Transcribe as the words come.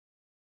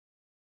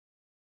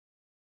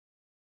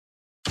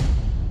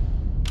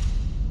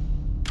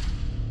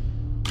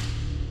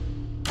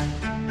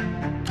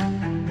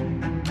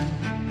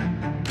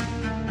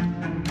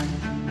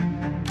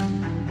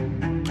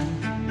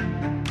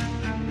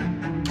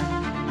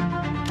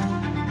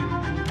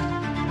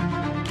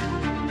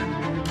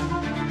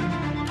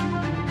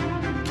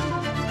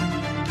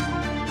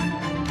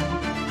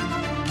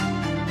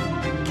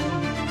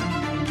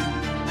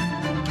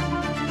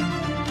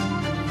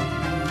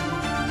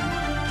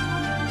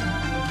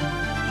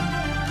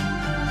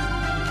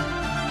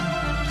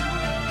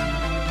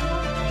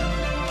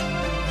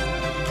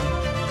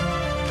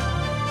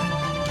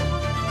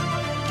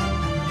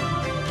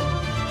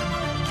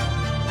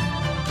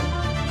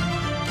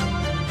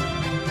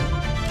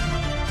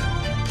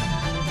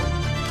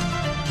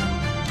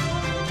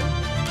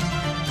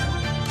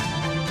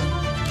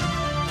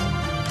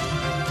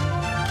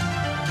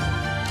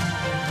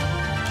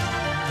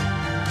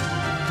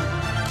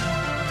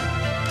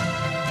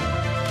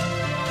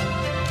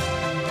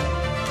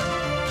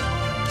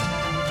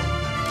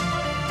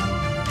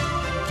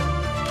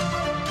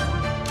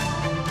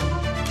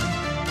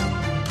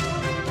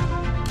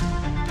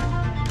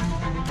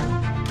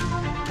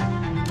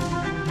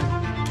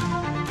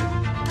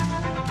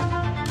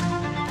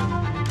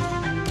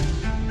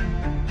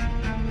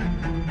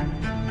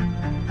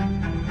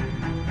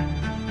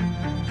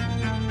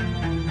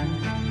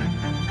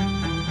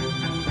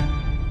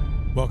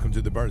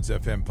the Bards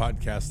FM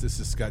podcast. This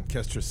is Scott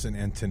Kesterson,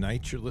 and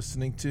tonight you're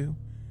listening to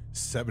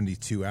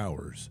 72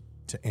 Hours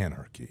to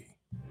Anarchy.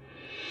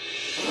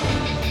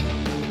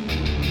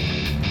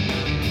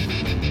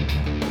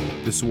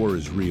 This war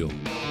is real.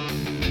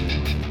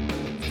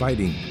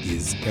 Fighting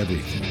is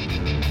everything.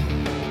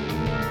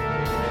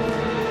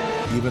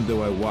 Even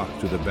though I walk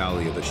through the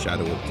valley of the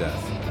shadow of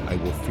death, I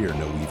will fear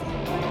no evil.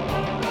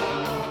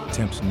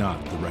 Tempt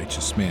not the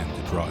righteous man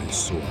to draw his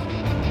sword.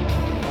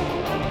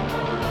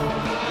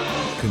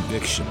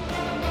 Conviction,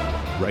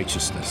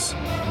 righteousness,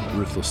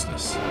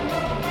 ruthlessness.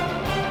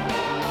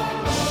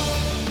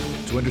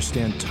 To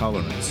understand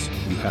tolerance,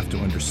 you have to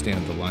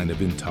understand the line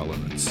of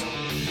intolerance.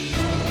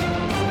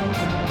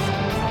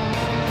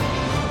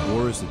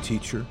 War is the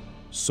teacher,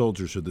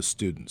 soldiers are the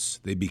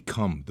students. They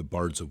become the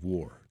bards of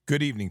war.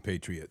 Good evening,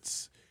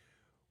 patriots.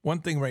 One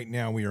thing right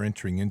now we are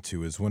entering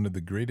into is one of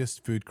the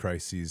greatest food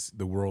crises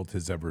the world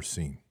has ever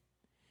seen.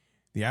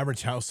 The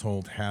average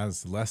household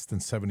has less than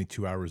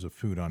 72 hours of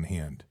food on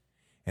hand.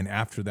 And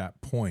after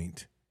that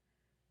point,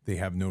 they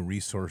have no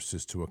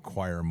resources to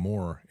acquire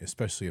more,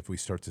 especially if we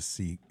start to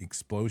see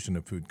explosion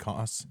of food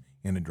costs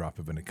and a drop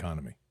of an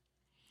economy.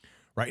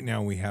 Right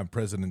now, we have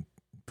President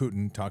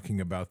Putin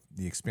talking about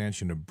the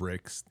expansion of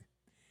BRICS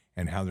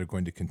and how they're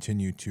going to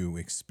continue to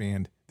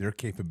expand their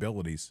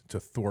capabilities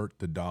to thwart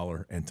the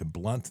dollar and to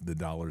blunt the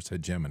dollar's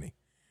hegemony.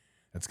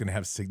 That's going to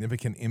have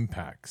significant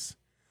impacts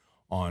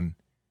on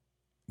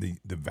the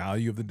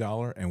value of the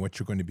dollar and what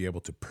you're going to be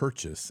able to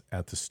purchase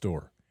at the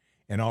store.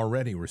 And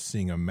already we're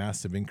seeing a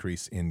massive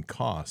increase in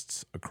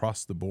costs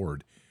across the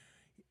board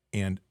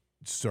and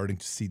starting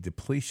to see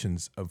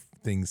depletions of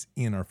things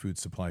in our food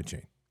supply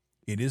chain.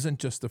 It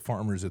isn't just the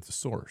farmers at the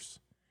source.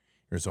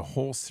 There's a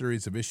whole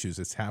series of issues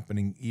that's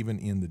happening even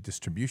in the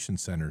distribution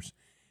centers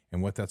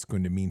and what that's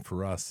going to mean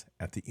for us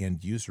at the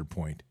end user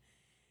point.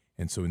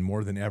 And so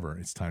more than ever,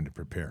 it's time to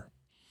prepare.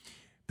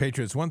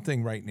 Patriots, one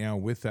thing right now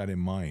with that in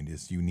mind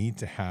is you need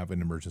to have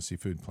an emergency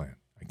food plan.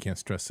 I can't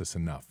stress this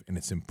enough, and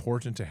it's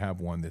important to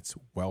have one that's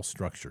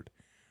well-structured.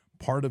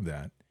 Part of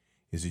that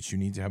is that you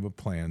need to have a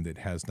plan that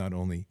has not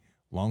only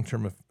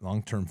long-term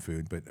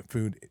food, but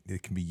food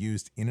that can be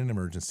used in an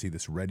emergency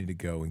that's ready to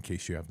go in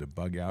case you have to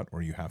bug out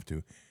or you have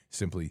to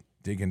simply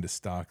dig into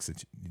stocks,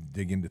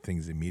 dig into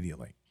things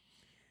immediately.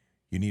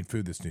 You need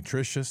food that's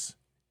nutritious.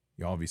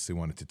 You obviously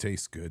want it to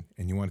taste good,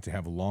 and you want it to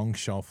have a long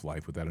shelf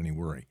life without any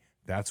worry.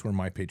 That's where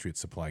My Patriot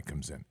Supply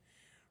comes in.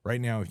 Right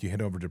now, if you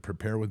head over to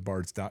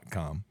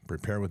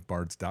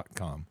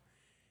preparewithbards.com,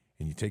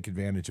 and you take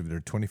advantage of their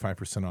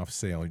 25% off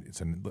sale, it's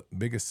the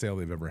biggest sale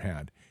they've ever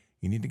had,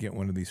 you need to get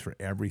one of these for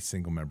every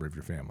single member of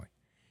your family.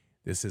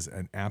 This is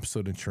an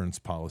absolute insurance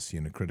policy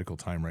in a critical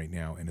time right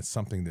now, and it's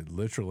something that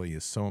literally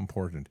is so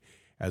important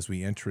as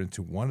we enter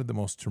into one of the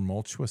most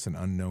tumultuous and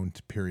unknown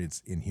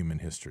periods in human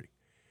history.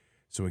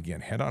 So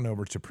again, head on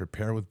over to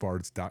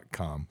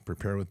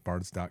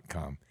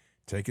preparewithbards.com,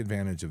 Take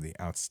advantage of the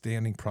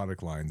outstanding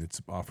product line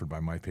that's offered by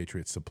My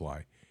Patriot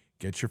Supply.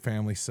 Get your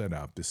family set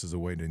up. This is a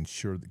way to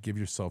give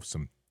yourself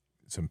some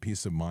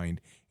peace of mind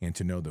and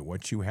to know that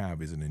what you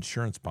have is an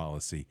insurance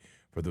policy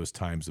for those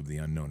times of the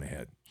unknown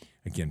ahead.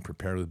 Again,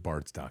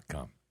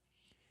 preparewithbards.com.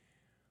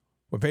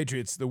 Well,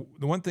 Patriots, the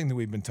one thing that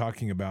we've been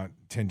talking about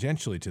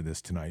tangentially to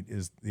this tonight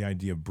is the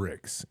idea of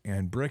BRICS.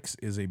 And BRICS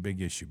is a big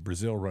issue.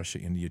 Brazil, Russia,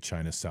 India,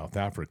 China, South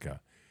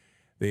Africa.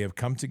 They have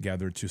come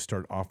together to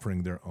start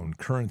offering their own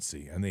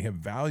currency, and they have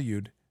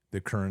valued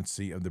the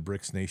currency of the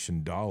BRICS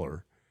nation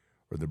dollar,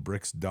 or the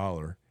BRICS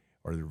dollar,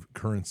 or the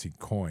currency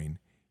coin,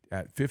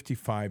 at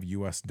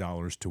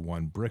 $55 to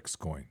one BRICS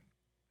coin.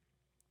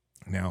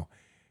 Now,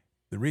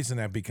 the reason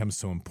that becomes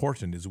so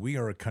important is we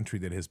are a country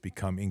that has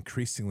become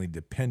increasingly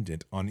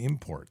dependent on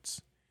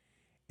imports.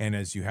 And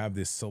as you have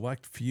this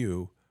select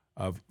few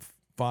of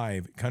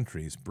 5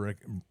 countries,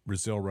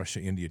 Brazil,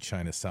 Russia, India,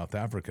 China, South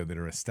Africa, that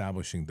are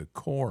establishing the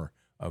core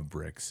of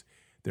BRICS,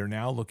 they're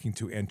now looking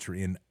to enter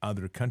in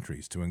other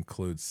countries to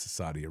include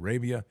Saudi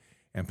Arabia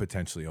and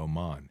potentially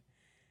Oman.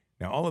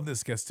 Now, all of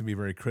this gets to be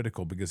very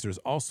critical because there's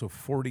also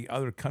 40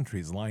 other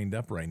countries lined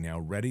up right now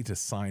ready to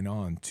sign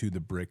on to the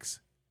BRICS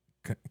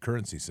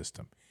currency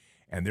system.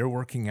 And they're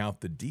working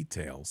out the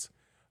details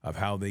of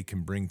how they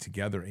can bring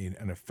together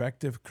an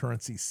effective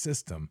currency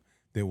system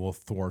that will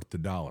thwart the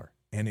dollar.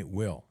 And it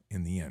will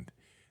in the end.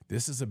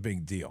 This is a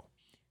big deal.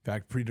 In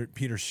fact,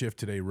 Peter Schiff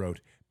today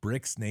wrote,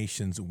 BRICS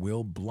nations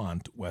will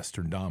blunt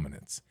Western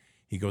dominance.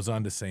 He goes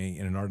on to say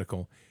in an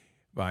article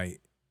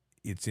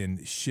it's in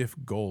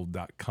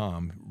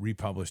schiffgold.com,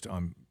 republished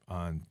on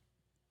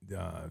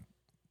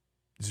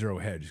Zero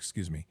Hedge,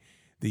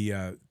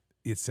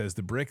 it says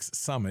the BRICS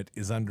summit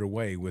is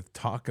underway with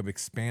talk of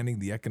expanding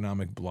the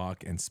economic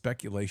bloc and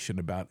speculation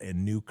about a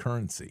new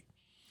currency.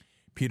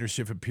 Peter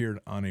Schiff appeared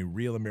on a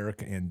Real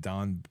America and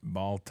Don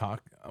Ball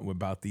talk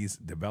about these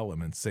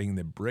developments, saying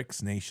that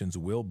BRICS nations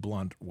will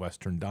blunt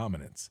Western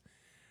dominance.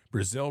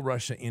 Brazil,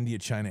 Russia, India,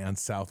 China, and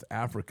South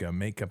Africa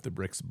make up the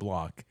BRICS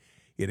bloc.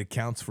 It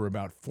accounts for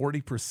about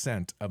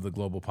 40% of the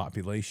global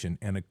population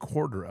and a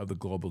quarter of the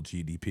global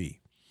GDP.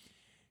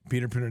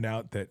 Peter pointed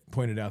out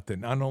that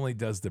not only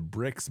does the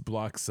BRICS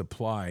bloc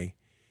supply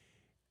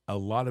a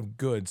lot of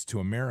goods to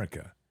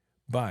America,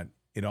 but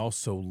it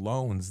also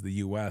loans the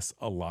U.S.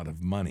 a lot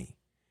of money.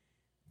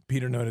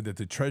 Peter noted that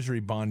the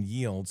Treasury bond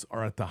yields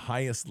are at the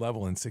highest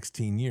level in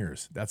 16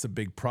 years. That's a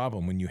big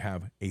problem when you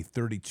have a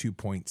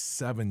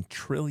 $32.7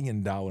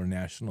 trillion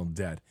national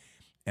debt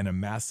and a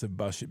massive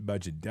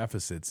budget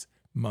deficits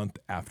month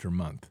after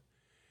month.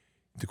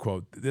 To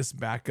quote, this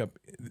backup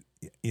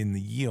in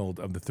the yield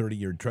of the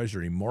 30-year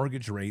Treasury,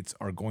 mortgage rates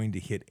are going to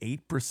hit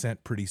 8%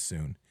 pretty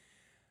soon.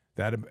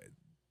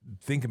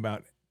 Think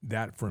about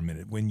that for a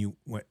minute.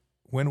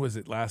 When was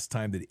it last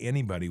time that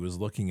anybody was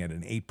looking at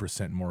an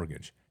 8%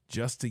 mortgage?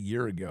 Just a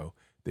year ago,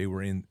 they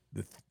were in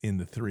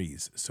the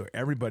threes. So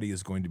everybody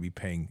is going to be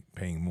paying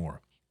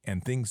more,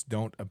 and things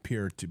don't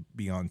appear to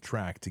be on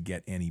track to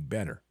get any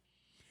better.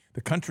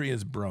 The country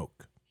is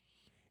broke,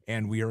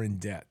 and we are in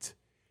debt.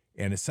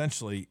 And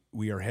essentially,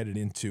 we are headed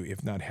into,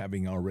 if not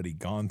having already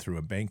gone through,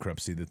 a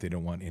bankruptcy that they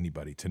don't want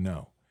anybody to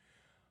know.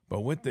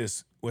 But what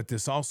this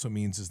also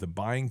means is the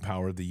buying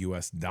power of the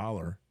U.S.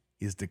 dollar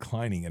is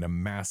declining at a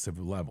massive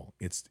level.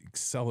 It's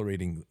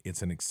accelerating.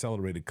 It's an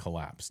accelerated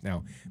collapse.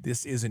 Now,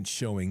 this isn't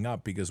showing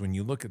up because when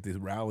you look at the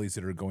rallies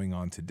that are going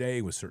on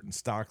today with certain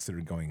stocks that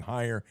are going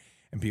higher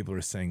and people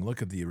are saying,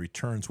 look at the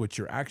returns, what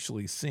you're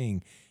actually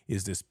seeing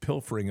is this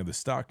pilfering of the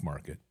stock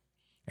market.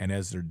 And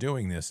as they're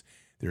doing this,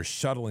 they're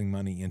shuttling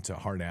money into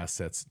hard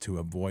assets to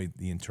avoid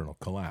the internal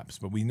collapse.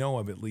 But we know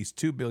of at least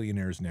 2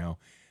 billionaires now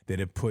that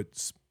have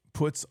puts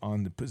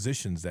on the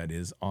positions, that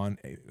is, on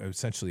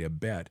essentially a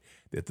bet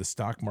that the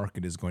stock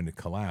market is going to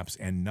collapse,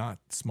 and not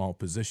small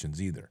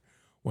positions either.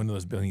 One of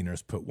those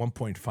billionaires put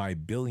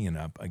 $1.5 billion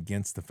up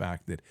against the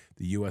fact that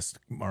the U.S.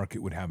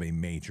 market would have a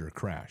major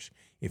crash.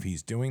 If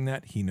he's doing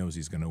that, he knows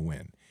he's going to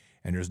win.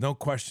 And there's no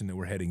question that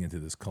we're heading into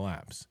this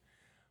collapse.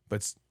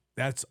 But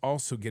that's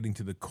also getting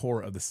to the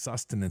core of the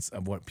sustenance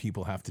of what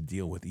people have to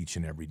deal with each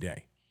and every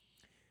day.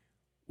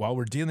 While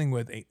we're dealing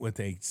with what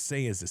they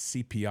say is a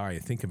CPI, I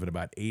think of it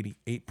about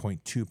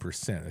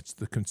 88.2%. It's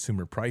the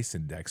Consumer Price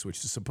Index,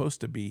 which is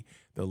supposed to be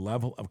the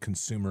level of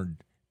consumer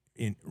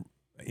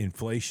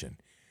inflation.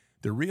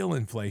 The real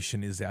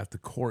inflation is at the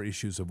core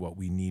issues of what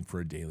we need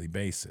for a daily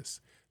basis.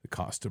 The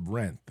cost of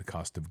rent, the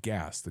cost of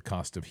gas, the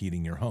cost of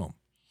heating your home.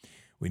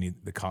 We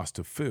need the cost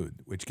of food,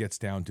 which gets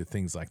down to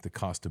things like the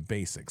cost of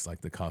basics,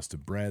 like the cost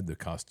of bread, the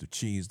cost of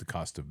cheese, the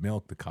cost of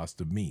milk, the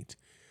cost of meat.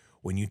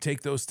 When you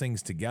take those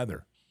things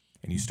together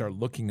and you start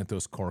looking at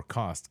those core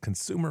costs,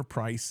 consumer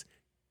price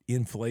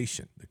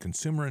inflation, the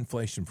consumer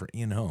inflation for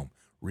in-home,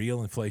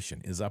 real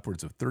inflation is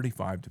upwards of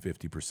 35 to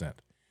 50%.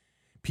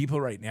 People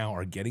right now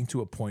are getting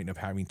to a point of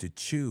having to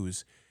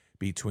choose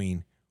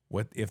between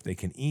if they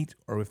can eat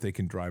or if they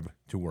can drive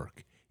to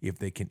work, if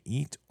they can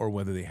eat or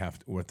whether they have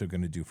to, what they're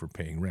going to do for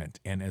paying rent.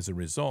 And as a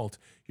result,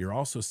 you're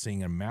also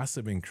seeing a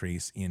massive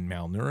increase in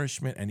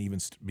malnourishment and even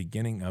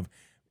beginning of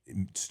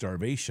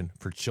starvation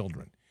for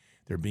children.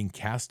 They're being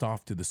cast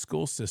off to the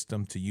school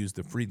system to use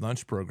the free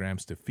lunch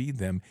programs to feed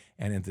them.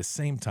 And at the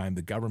same time,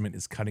 the government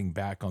is cutting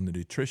back on the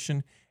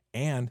nutrition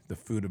and the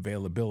food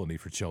availability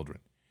for children.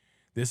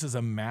 This is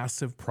a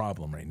massive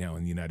problem right now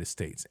in the United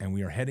States, and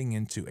we are heading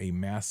into a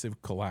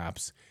massive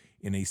collapse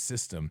in a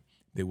system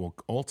that will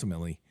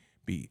ultimately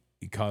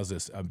cause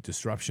us a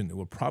disruption that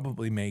will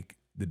probably make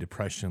the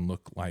Depression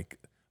look like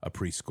a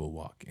preschool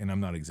walk, and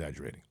I'm not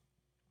exaggerating.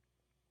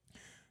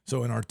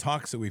 So in our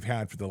talks that we've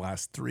had for the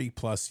last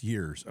 3+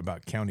 years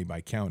about county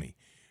by county,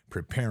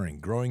 preparing,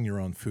 growing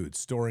your own food,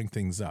 storing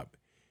things up,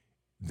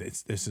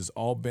 this has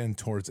all been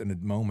towards a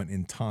moment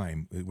in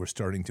time that we're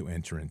starting to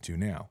enter into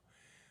now.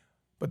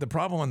 But the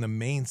problem on the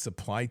main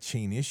supply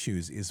chain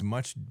issues is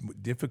much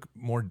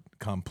more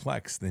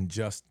complex than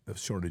just the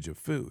shortage of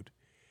food.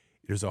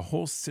 There's a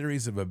whole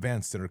series of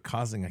events that are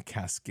causing a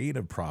cascade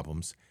of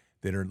problems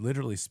that are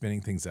literally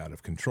spinning things out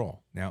of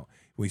control. Now,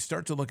 we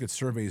start to look at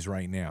surveys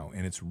right now,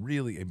 and it's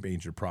really a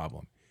major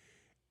problem.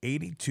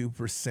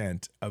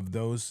 82% of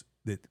those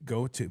that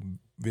go to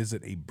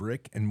visit a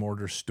brick and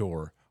mortar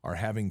store are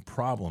having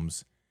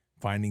problems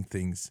finding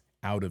things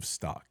out of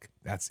stock.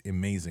 That's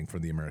amazing for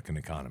the American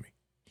economy.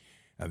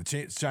 Now,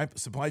 the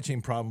supply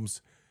chain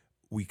problems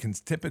we can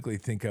typically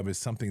think of as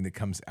something that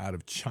comes out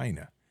of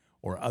China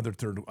or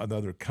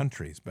other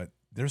countries, but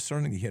they're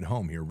starting to hit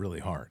home here really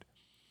hard.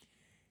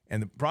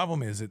 And the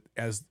problem is that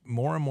as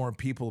more and more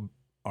people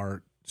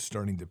are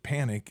starting to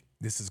panic,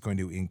 this is going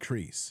to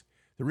increase.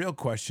 The real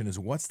question is,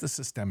 what's the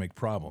systemic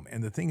problem?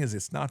 And the thing is,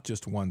 it's not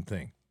just one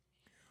thing.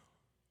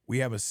 We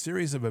have a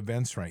series of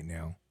events right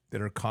now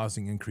that are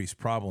causing increased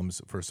problems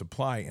for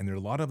supply, and a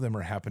lot of them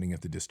are happening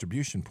at the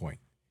distribution point.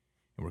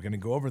 And we're going to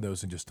go over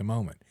those in just a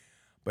moment.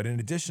 But in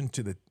addition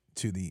to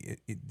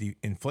the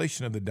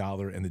inflation of the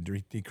dollar and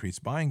the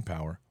decreased buying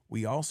power,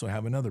 we also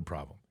have another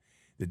problem.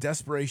 The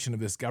desperation of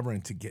this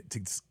government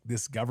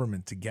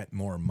to get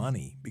more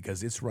money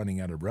because it's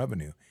running out of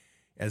revenue.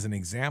 As an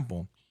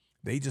example,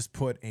 they just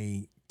put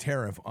a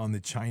tariff on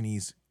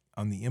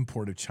the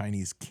import of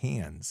Chinese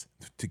cans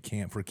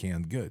for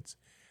canned goods.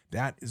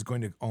 that is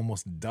going to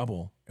almost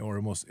double, or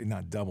almost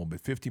not double,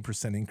 but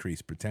 50%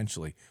 increase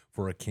potentially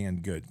for a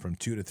canned good from $2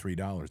 to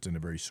 $3 in a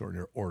very short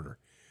order.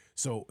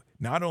 So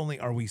not only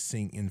are we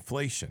seeing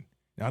inflation,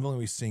 not only are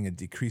we seeing a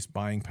decreased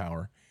buying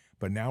power,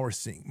 but now we're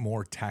seeing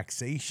more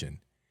taxation,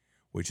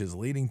 which is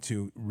leading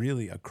to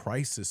really a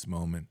crisis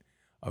moment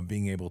of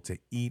being able to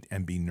eat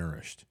and be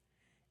nourished.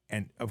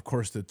 And of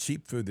course, the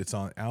cheap food that's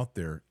out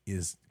there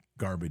is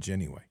garbage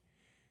anyway.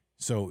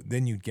 So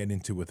then you get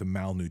into with a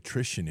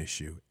malnutrition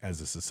issue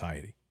as a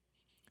society.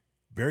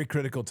 Very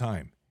critical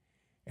time.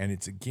 And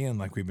it's, again,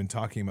 like we've been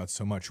talking about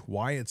so much,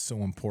 why it's so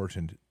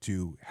important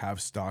to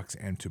have stocks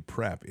and to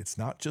prep. It's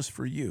not just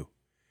for you.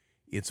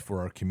 It's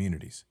for our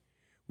communities.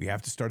 We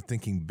have to start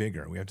thinking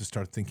bigger. We have to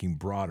start thinking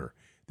broader,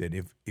 that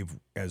if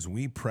as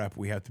we prep,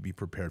 we have to be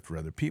prepared for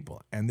other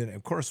people. And then,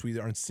 of course, we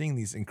are seeing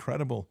these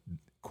incredible,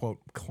 quote,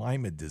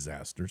 climate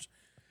disasters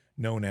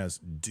known as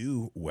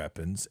dew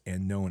weapons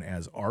and known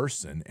as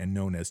arson and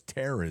known as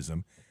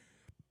terrorism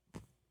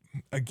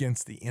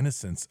against the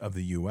innocence of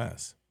the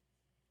U.S.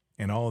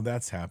 And all of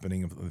that's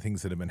happening, of the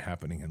things that have been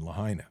happening in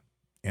Lahaina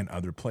and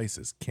other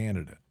places,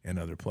 Canada and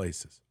other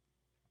places.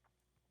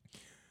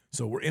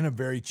 So we're in a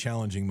very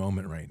challenging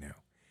moment right now.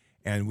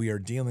 And we are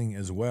dealing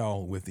as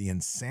well with the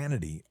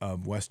insanity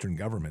of Western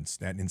governments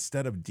that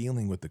instead of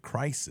dealing with the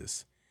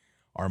crisis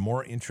are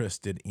more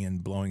interested in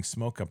blowing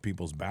smoke up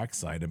people's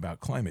backside about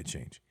climate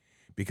change.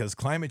 Because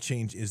climate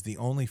change is the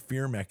only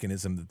fear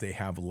mechanism that they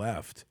have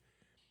left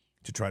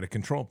to try to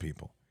control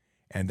people.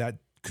 And that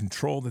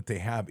control that they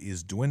have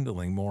is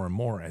dwindling more and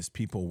more as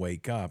people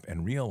wake up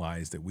and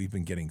realize that we've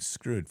been getting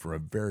screwed for a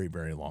very,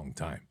 very long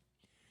time.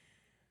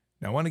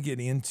 Now, I want to get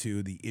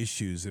into the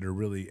issues that are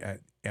really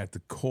at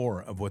the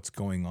core of what's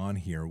going on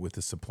here with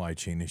the supply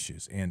chain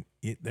issues. And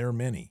there are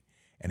many.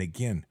 And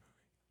again,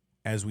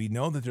 as we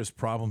know that there's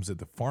problems at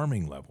the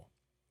farming level,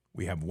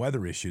 we have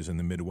weather issues in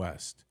the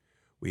Midwest.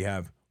 We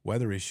have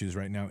weather issues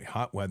right now,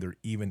 hot weather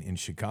even in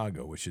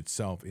Chicago, which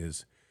itself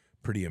is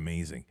pretty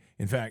amazing.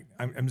 In fact,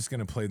 I'm just going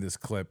to play this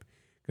clip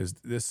because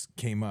this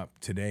came up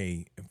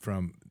today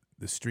from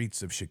the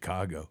streets of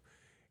Chicago.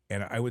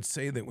 And I would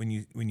say that when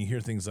you hear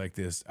things like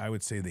this, I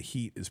would say the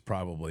heat is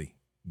probably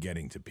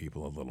getting to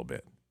people a little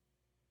bit.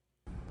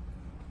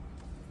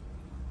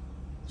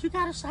 You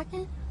got a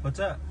second? What's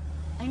up?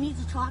 I need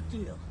to talk to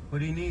you. What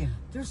do you need?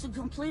 There's a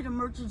complete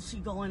emergency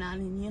going on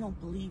and you don't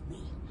believe me.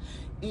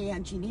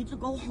 And you need to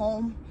go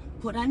home,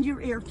 put on your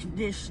air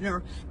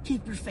conditioner,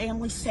 keep your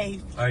family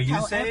safe. Are you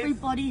Tell safe?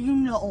 everybody you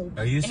know.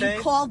 Are you safe?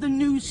 And call the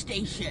news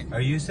station.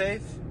 Are you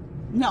safe?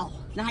 No,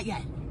 not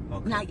yet.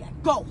 Okay. Not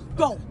yet. Go.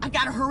 I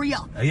gotta hurry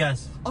up.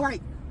 Yes. All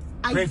right.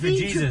 I Pray for need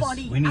Jesus. you,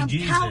 buddy. We need I'm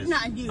Jesus. counting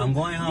on you. I'm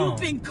going home. You've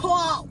been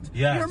called.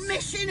 Yes. Your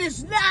mission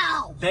is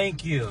now.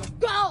 Thank you.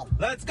 Go.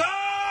 Let's go!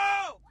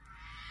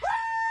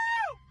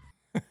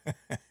 Woo!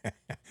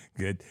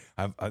 Good.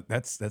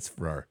 That's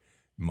for our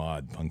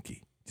mod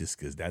Punky, just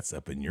because that's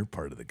up in your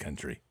part of the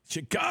country.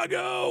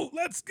 Chicago,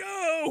 let's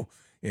go.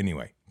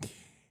 Anyway,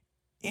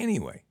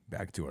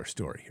 back to our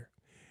story here.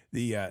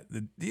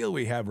 The deal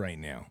we have right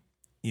now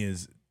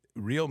is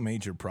real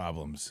major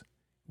problems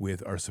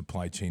with our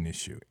supply chain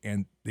issue,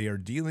 and they are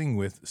dealing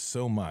with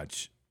so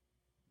much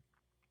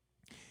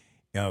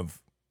of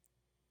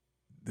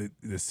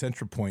the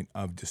central point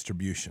of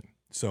distribution.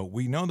 So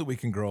we know that we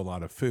can grow a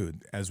lot of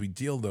food. As we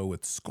deal, though,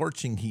 with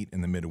scorching heat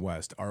in the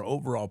Midwest, our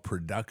overall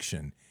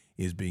production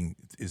is being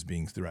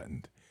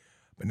threatened.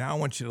 But now I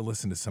want you to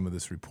listen to some of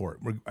this report.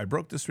 I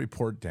broke this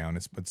report down.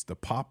 It's the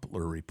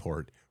Poplar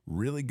report,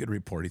 really good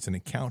report. He's an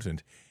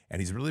accountant,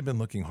 and he's really been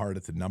looking hard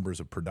at the numbers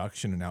of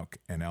production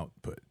and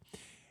output.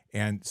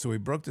 And so we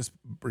broke this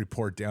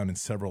report down in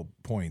several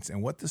points.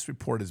 And what this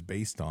report is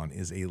based on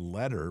is a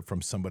letter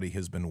from somebody who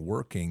has been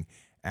working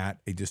at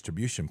a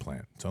distribution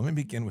plant. So let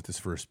me begin with this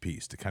first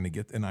piece to kind of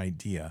get an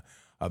idea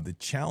of the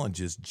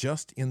challenges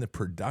just in the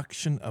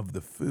production of the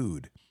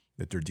food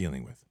that they're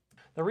dealing with.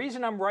 The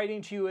reason I'm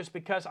writing to you is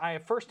because I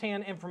have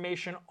firsthand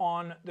information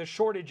on the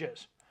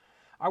shortages.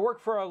 I work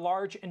for a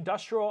large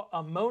industrial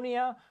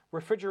ammonia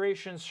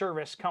refrigeration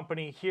service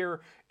company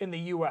here in the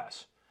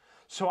U.S.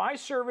 So I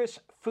service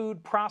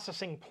food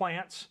processing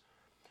plants,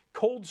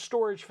 cold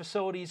storage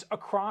facilities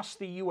across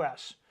the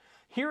U.S.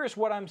 Here is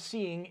what I'm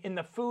seeing in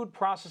the food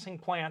processing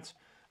plants,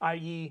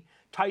 i.e.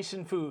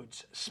 Tyson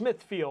Foods,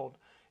 Smithfield,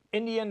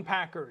 Indian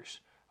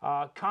Packers,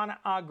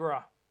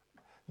 ConAgra.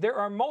 There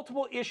are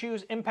multiple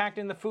issues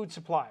impacting the food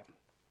supply.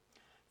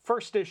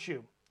 First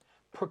issue,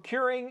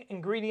 procuring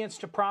ingredients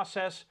to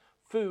process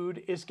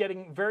food is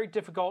getting very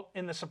difficult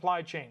in the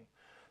supply chain.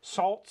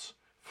 Salts,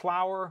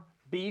 flour,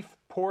 beef,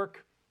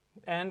 pork,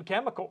 and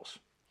chemicals.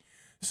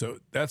 So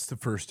that's the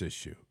first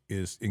issue,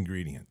 is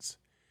ingredients.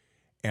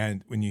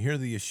 And when you hear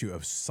the issue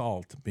of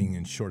salt being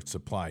in short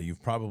supply,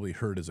 you've probably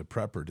heard as a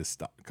prepper to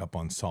stock up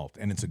on salt,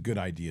 and it's a good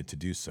idea to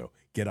do so.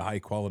 Get a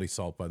high-quality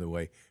salt, by the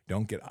way.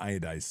 Don't get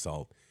iodized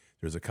salt.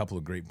 There's a couple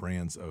of great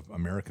brands of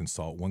American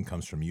salt. One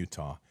comes from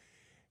Utah.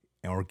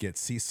 Or get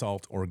sea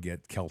salt or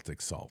get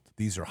Celtic salt.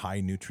 These are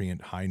high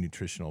nutrient, high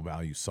nutritional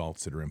value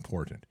salts that are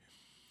important.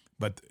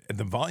 But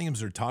the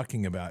volumes they're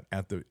talking about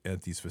at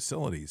these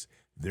facilities,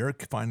 they're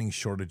finding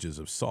shortages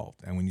of salt.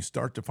 And when you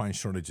start to find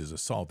shortages of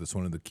salt, it's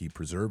one of the key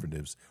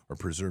preservatives or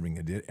preserving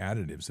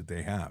additives that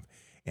they have,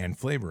 and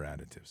flavor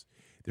additives.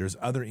 There's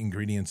other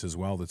ingredients as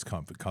well that's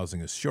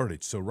causing a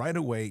shortage. So right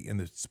away in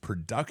the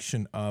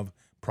production of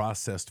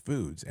processed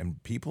foods,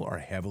 and people are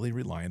heavily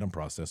reliant on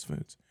processed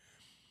foods,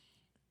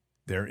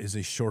 there is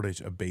a shortage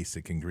of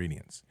basic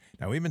ingredients.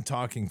 Now, we've been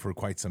talking for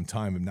quite some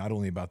time not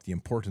only about the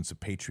importance of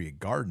Patriot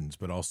Gardens,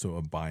 but also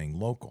of buying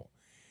local.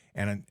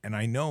 And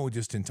I know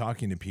just in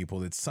talking to people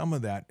that some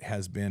of that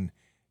has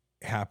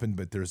happened,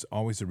 but there's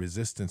always a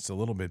resistance a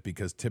little bit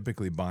because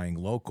typically buying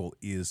local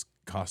is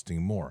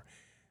costing more.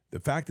 The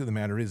fact of the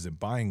matter is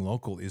that buying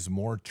local is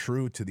more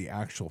true to the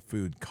actual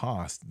food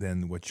cost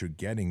than what you're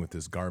getting with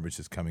this garbage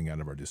that's coming out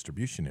of our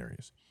distribution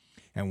areas.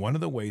 And one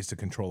of the ways to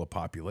control a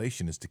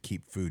population is to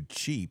keep food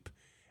cheap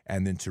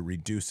and then to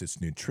reduce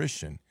its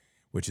nutrition,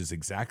 which is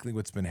exactly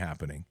what's been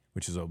happening,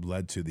 which has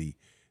led to the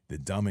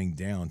dumbing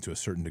down to a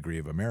certain degree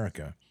of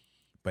America.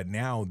 But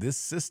now this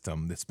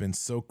system that's been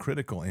so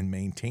critical in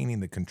maintaining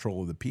the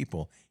control of the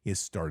people is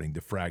starting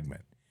to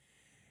fragment.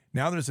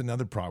 Now there's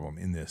another problem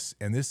in this,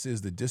 and this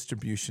is the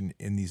distribution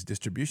in these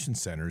distribution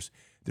centers.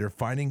 They're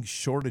finding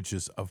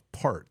shortages of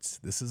parts.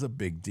 This is a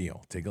big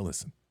deal. Take a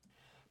listen.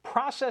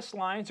 Process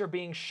lines are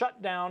being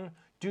shut down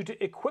due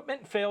to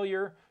equipment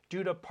failure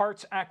due to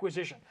parts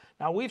acquisition.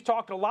 Now, we've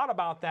talked a lot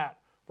about that,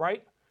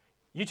 right?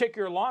 You take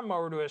your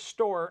lawnmower to a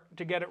store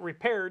to get it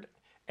repaired,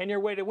 and you're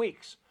waiting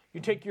weeks.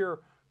 You take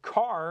your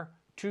car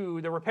to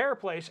the repair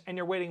place, and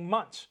you're waiting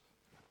months.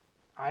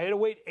 I had to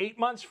wait 8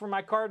 months for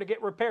my car to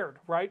get repaired,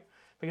 right?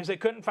 Because they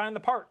couldn't find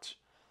the parts.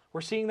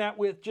 We're seeing that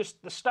with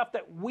just the stuff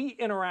that we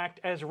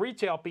interact as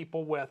retail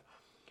people with.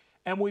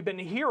 And we've been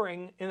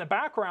hearing in the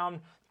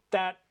background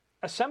that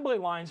assembly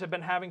lines have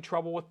been having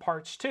trouble with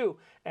parts too.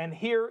 And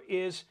here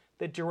is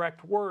the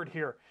direct word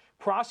here.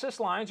 Process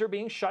lines are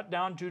being shut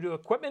down due to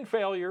equipment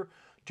failure,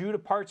 due to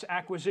parts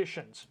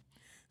acquisitions.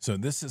 So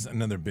this is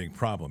another big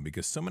problem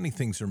because so many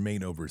things are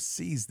made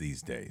overseas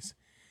these days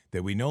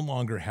that we no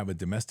longer have a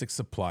domestic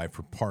supply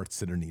for parts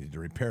that are needed to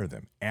repair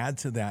them. Add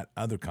to that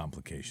other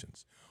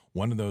complications.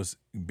 One of those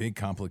big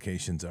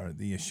complications are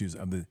the issues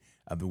of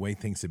the way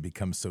things have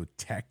become so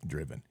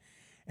tech-driven.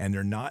 And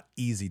they're not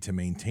easy to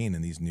maintain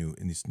in these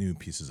new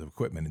pieces of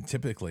equipment. And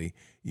typically,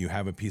 you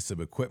have a piece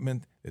of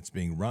equipment that's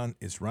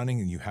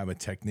running, and you have a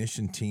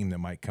technician team that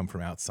might come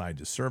from outside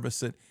to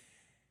service it.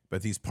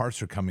 But these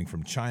parts are coming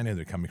from China,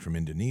 they're coming from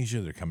Indonesia,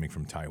 they're coming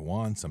from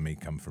Taiwan, some may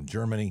come from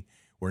Germany.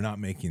 We're not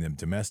making them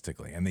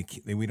domestically, and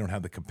we don't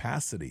have the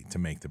capacity to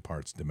make the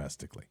parts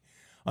domestically.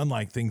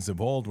 Unlike things of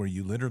old where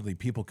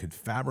people could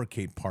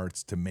fabricate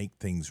parts to make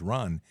things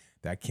run,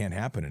 that can't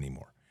happen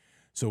anymore.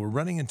 So we're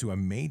running into a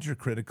major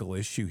critical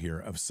issue here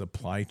of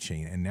supply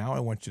chain. And now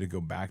I want you to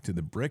go back to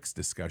the BRICS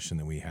discussion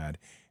that we had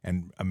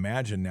and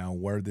imagine now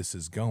where this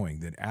is going,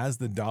 that as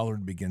the dollar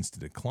begins to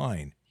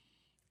decline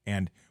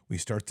and we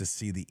start to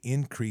see the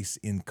increase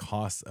in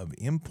costs of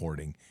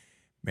importing,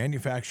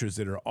 manufacturers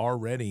that are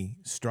already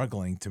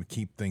struggling to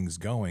keep things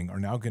going are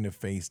now going to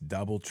face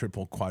double,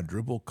 triple,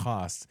 quadruple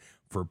costs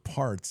for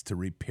parts to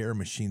repair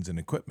machines and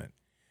equipment.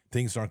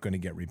 Things aren't going to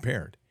get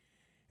repaired.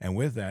 And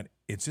with that,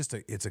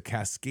 it's a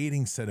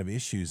cascading set of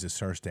issues that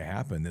starts to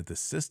happen, that the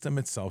system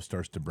itself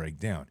starts to break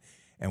down.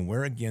 And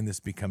where, again, this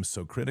becomes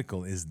so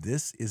critical is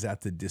this is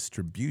at the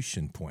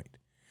distribution point.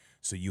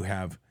 So you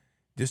have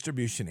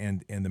distribution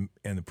and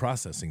the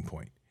processing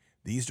point.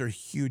 These are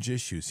huge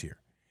issues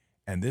here.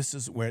 And this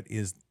is where it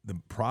is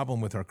the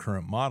problem with our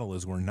current model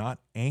is we're not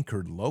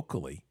anchored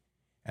locally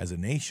as a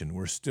nation.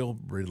 We're still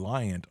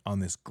reliant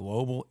on this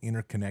global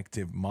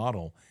interconnective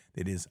model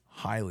that is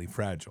highly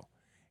fragile.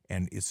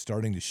 And it's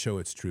starting to show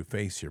its true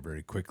face here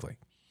very quickly.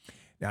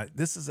 Now,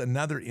 this is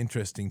another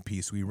interesting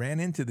piece. We ran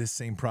into this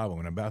same problem,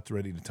 and I'm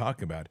ready to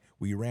talk about it.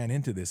 We ran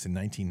into this in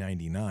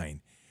 1999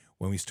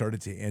 when we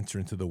started to enter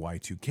into the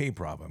Y2K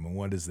problem. And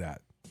what is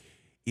that?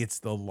 It's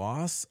the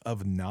loss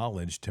of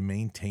knowledge to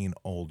maintain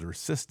older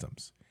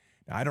systems.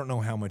 Now, I don't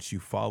know how much you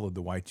followed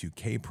the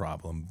Y2K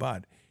problem,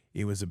 but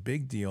it was a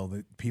big deal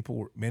that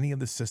many of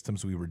the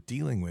systems we were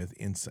dealing with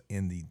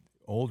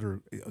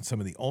some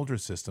of the older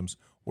systems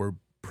were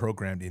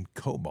programmed in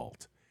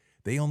COBOL.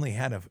 They only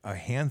had a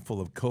handful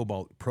of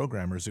COBOL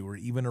programmers that were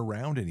even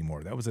around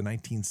anymore. That was a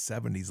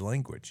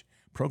 1970s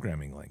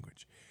programming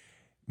language.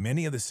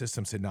 Many of the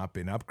systems had not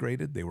been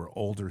upgraded. They were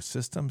older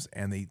systems,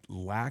 and they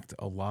lacked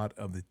a lot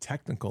of the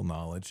technical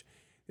knowledge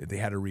that they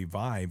had to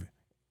revive,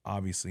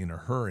 obviously in a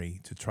hurry,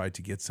 to try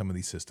to get some of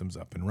these systems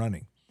up and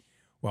running.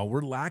 Well,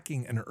 we're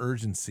lacking an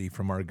urgency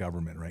from our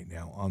government right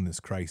now on this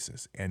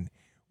crisis, and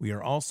we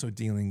are also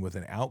dealing with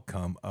an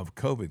outcome of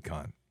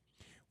COVID-Con.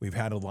 We've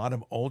had a lot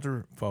of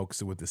older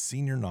folks with the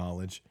senior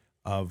knowledge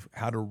of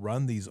how to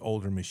run these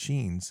older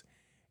machines,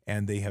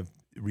 and they have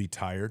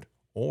retired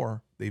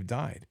or they've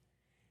died.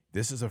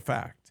 This is a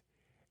fact.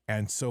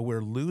 And so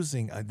we're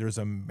losing, there's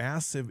a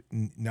massive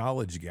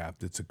knowledge gap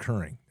that's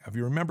occurring. If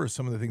you remember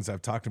some of the things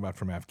I've talked about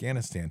from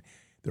Afghanistan,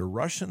 the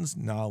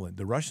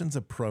Russians'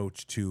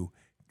 approach to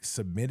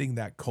submitting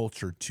that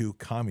culture to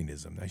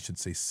communism, I should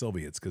say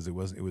Soviets, because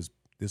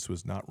this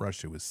was not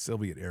Russia, it was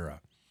Soviet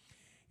era,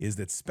 is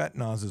that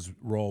Spetsnaz's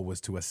role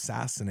was to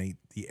assassinate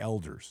the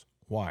elders.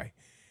 Why?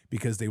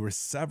 Because they were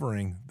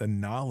severing the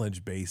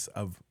knowledge base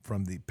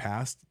from the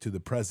past to the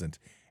present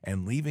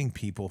and leaving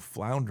people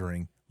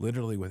floundering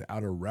literally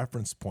without a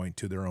reference point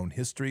to their own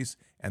histories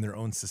and their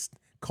own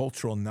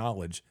cultural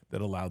knowledge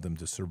that allowed them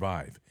to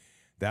survive.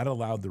 That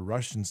allowed the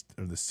Russians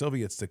or the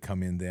Soviets to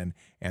come in then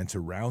and to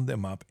round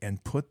them up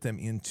and put them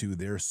into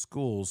their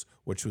schools,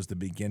 which was the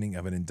beginning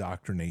of an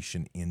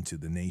indoctrination into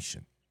the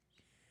nation.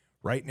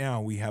 Right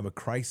now, we have a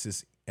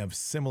crisis of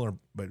similar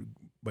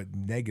but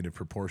negative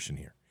proportion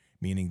here,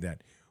 meaning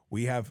that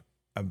we have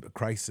a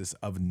crisis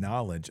of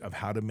knowledge of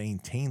how to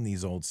maintain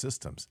these old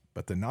systems,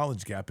 but the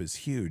knowledge gap is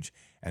huge,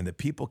 and the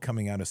people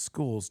coming out of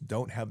schools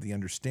don't have the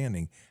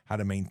understanding how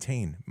to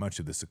maintain much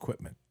of this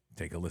equipment.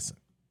 Take a listen.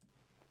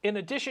 In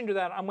addition to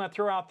that, I'm going to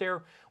throw out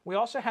there, we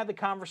also had the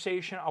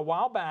conversation a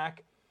while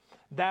back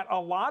that a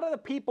lot of the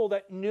people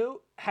that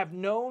have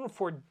known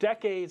for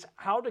decades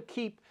how to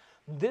keep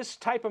this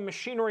type of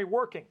machinery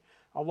working,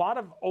 a lot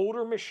of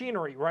older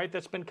machinery, right,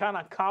 that's been kind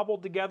of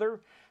cobbled together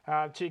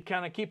to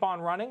kind of keep on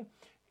running.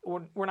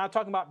 We're not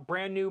talking about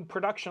brand new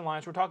production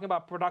lines. We're talking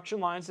about production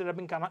lines that have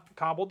been kind of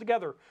cobbled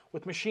together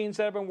with machines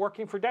that have been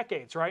working for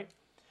decades, right?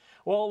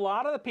 Well, a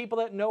lot of the people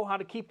that know how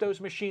to keep those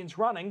machines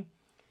running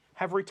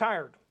have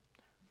retired.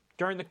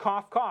 During the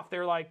cough,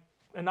 they're like,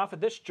 enough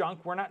of this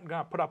junk. We're not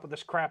going to put up with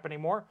this crap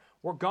anymore.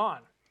 We're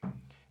gone.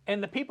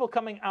 And the people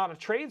coming out of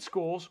trade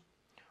schools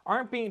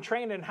aren't being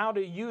trained in how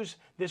to use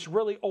this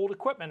really old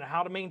equipment and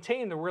how to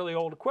maintain the really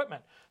old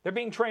equipment. They're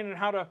being trained in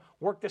how to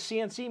work the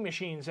CNC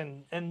machines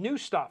and new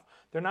stuff.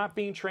 They're not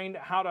being trained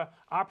how to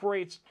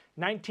operate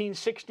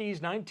 1960s,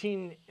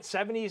 1970s,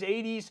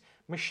 80s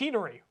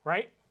machinery,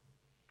 right?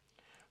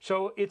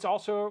 So it's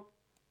also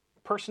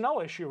a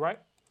personnel issue, right?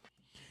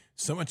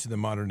 So much of the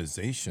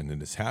modernization that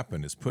has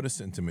happened has put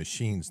us into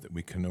machines that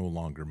we can no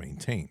longer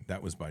maintain.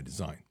 That was by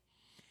design.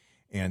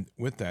 And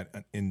with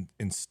that,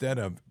 instead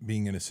of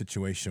being in a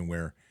situation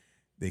where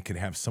they could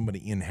have somebody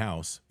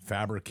in-house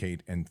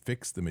fabricate and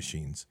fix the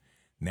machines,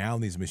 now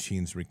these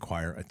machines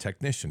require a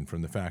technician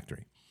from the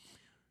factory.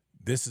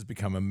 This has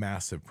become a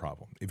massive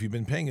problem. If you've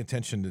been paying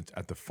attention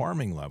at the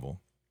farming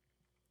level,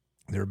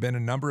 there have been a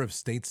number of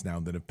states now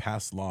that have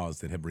passed laws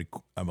that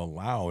have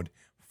allowed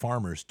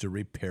farmers to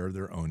repair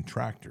their own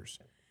tractors.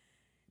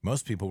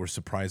 Most people were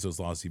surprised those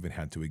laws even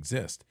had to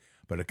exist.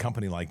 But a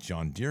company like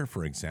John Deere,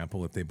 for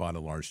example, if they bought a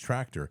large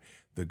tractor,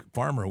 the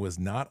farmer was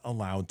not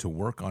allowed to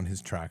work on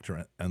his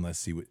tractor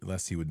unless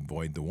he would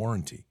void the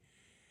warranty.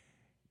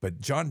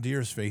 But John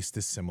Deere's faced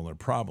a similar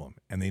problem,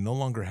 and they no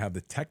longer have the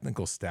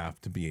technical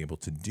staff to be able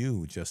to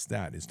do just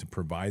that, is to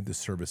provide the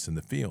service in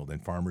the field.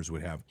 And farmers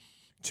would have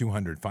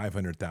 $200,000,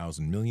 $500,000, $1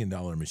 million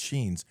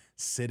machines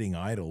sitting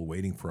idle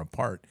waiting for a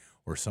part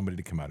or somebody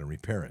to come out and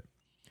repair it.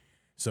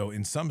 So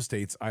in some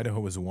states,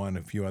 Idaho is one,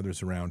 a few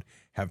others around,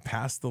 have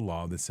passed the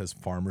law that says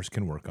farmers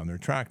can work on their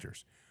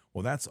tractors.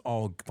 Well, that's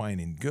all fine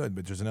and good,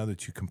 but there's another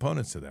two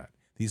components to that.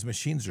 These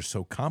machines are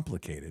so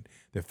complicated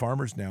that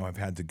farmers now have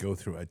had to go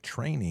through a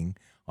training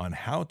on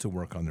how to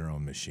work on their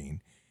own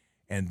machine,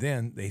 and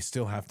then they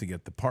still have to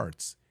get the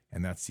parts,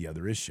 and that's the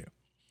other issue.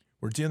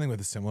 We're dealing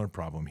with a similar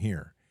problem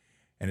here,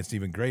 and it's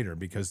even greater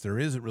because there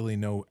is really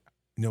no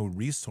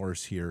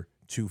resource here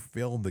to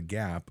fill the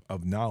gap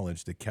of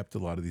knowledge that kept a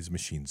lot of these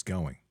machines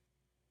going.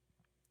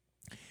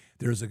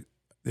 There is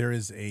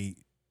a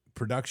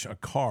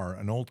car,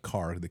 an old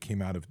car that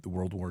came out of the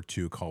World War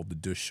II called the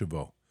Deux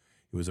Chevaux.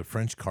 It was a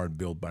French car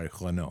built by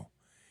Renault.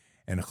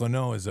 And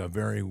Renault is a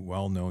very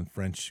well-known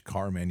French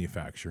car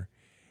manufacturer.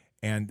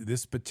 And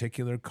this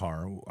particular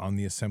car on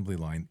the assembly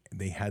line,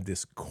 they had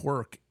this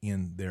quirk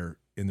in their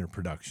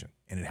production.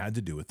 And it had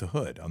to do with the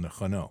hood on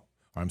the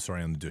on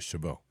the Deux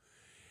Chevaux.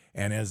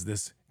 And as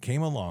this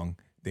came along,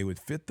 they would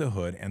fit the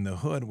hood, and the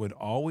hood would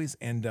always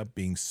end up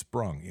being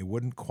sprung. It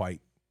wouldn't quite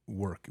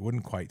work. It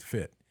wouldn't quite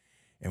fit.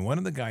 And one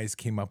of the guys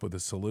came up with a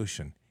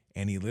solution,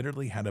 and he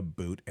literally had a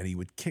boot, and he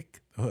would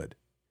kick the hood.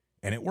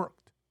 And it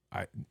worked.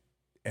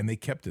 And they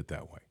kept it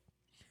that way.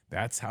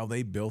 That's how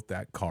they built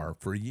that car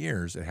for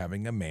years, at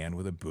having a man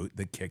with a boot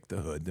that kicked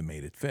the hood that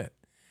made it fit.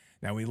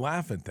 Now, we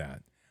laugh at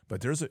that,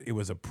 but it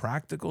was a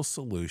practical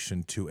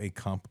solution to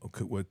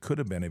what could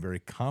have been a very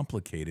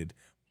complicated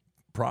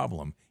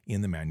problem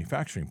in the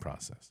manufacturing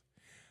process.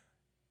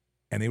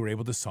 And they were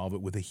able to solve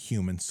it with a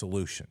human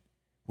solution.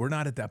 We're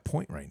not at that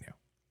point right now.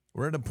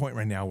 We're at a point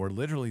right now where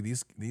literally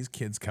these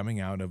kids coming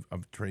out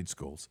of trade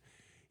schools,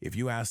 if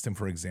you ask them,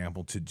 for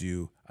example, to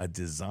do a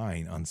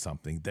design on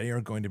something, they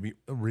are going to be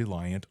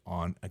reliant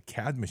on a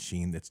CAD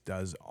machine that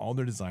does all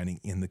their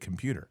designing in the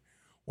computer.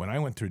 When I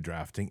went through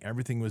drafting,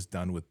 everything was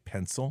done with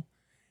pencil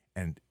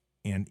and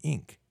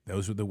ink.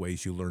 Those were the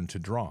ways you learned to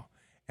draw.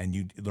 And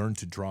you learn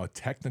to draw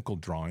technical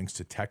drawings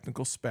to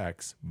technical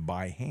specs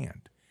by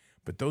hand.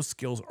 But those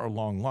skills are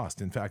long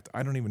lost. In fact,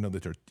 I don't even know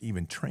that they're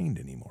even trained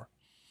anymore.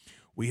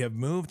 We have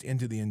moved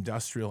into the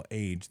industrial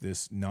age,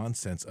 this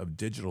nonsense of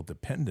digital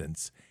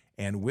dependence,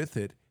 and with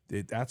it,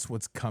 That's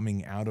what's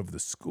coming out of the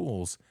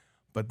schools.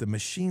 But the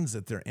machines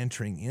that they're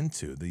entering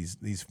into,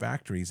 these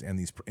factories and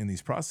these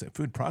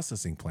food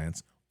processing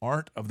plants,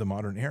 aren't of the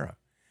modern era.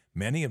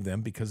 Many of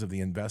them, because of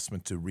the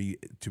investment to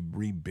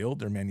rebuild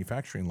their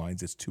manufacturing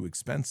lines, it's too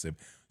expensive.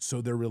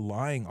 So they're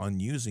relying on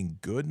using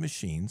good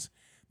machines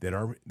that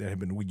have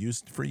been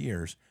used for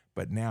years.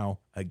 But now,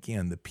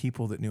 again, the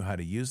people that knew how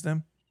to use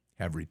them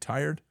have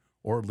retired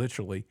or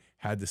literally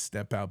had to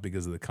step out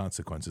because of the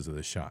consequences of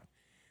the shot.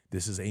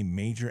 This is a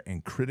major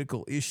and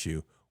critical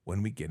issue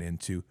when we get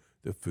into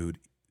the food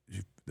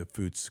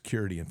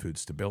security and food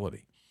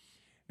stability.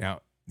 Now,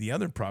 the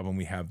other problem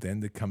we have then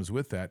that comes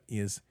with that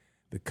is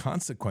the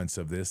consequence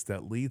of this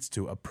that leads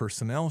to a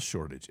personnel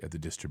shortage at the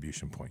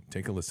distribution point.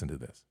 Take a listen to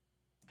this.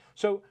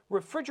 So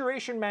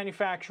refrigeration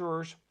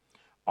manufacturers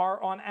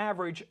are on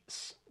average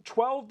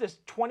 12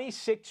 to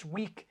 26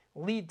 week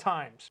lead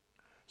times.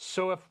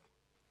 So if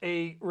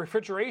a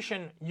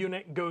refrigeration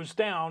unit goes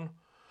down,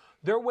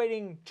 they're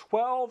waiting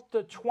 12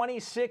 to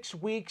 26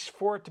 weeks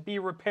for it to be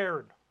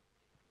repaired.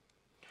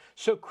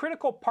 So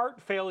critical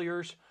part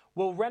failures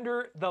will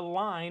render the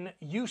line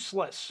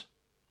useless,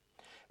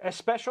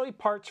 especially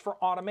parts for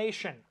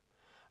automation.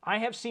 I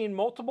have seen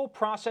multiple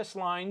process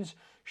lines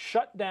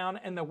shut down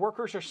and the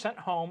workers are sent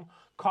home,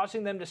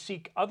 causing them to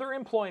seek other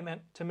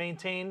employment to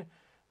maintain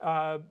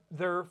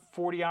their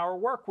 40-hour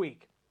work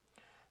week.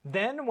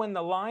 Then when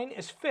the line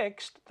is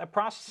fixed, the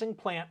processing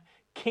plant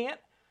can't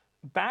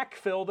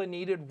backfill the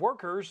needed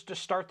workers to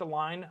start the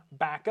line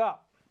back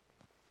up.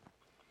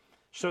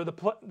 So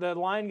the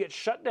line gets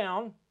shut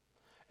down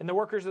and the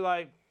workers are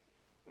like,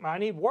 I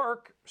need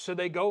work, so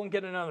they go and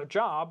get another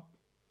job.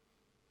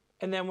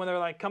 And then when they're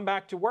like, come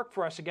back to work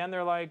for us again,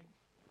 they're like,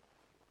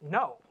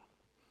 no.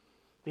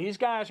 These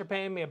guys are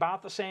paying me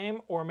about the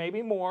same or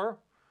maybe more,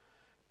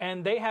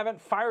 and they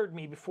haven't fired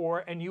me before,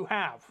 and you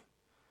have.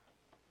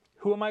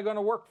 Who am I going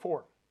to work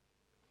for?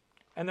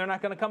 And they're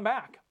not going to come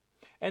back.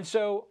 And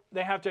so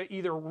they have to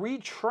either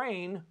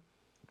retrain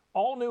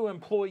all new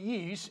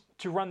employees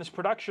to run this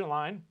production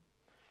line,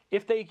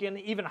 if they can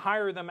even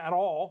hire them at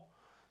all.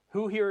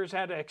 Who here has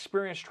had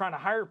experience trying to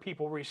hire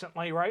people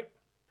recently, right?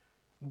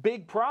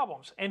 Big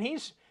problems. And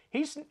he's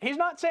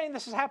not saying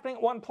this is happening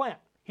at one plant.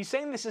 He's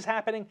saying this is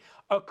happening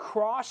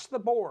across the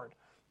board.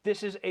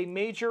 This is a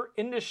major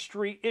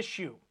industry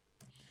issue.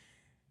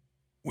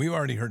 We've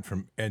already heard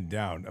from Ed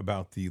Dowd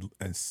about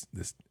this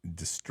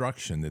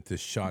destruction that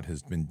this shot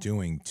has been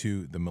doing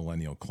to the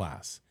millennial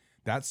class.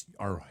 That's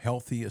our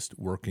healthiest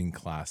working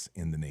class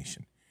in the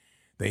nation.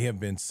 They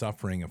have been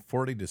suffering a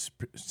 40 to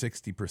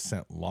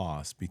 60%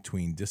 loss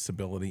between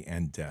disability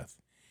and death.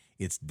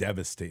 It's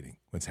devastating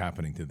what's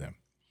happening to them.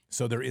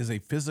 So there is a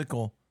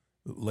physical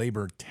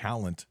labor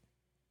talent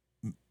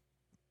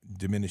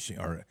diminishing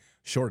or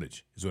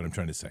shortage is what I'm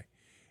trying to say.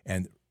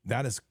 And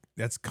that's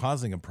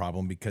causing a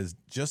problem because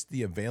just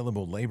the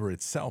available labor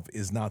itself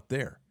is not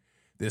there.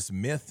 This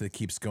myth that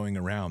keeps going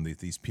around that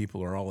these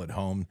people are all at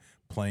home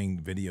playing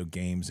video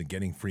games and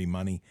getting free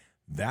money,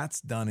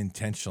 that's done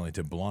intentionally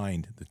to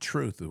blind the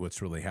truth of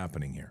what's really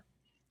happening here.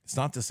 It's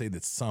not to say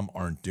that some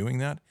aren't doing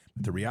that,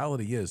 but the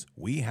reality is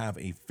we have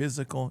a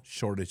physical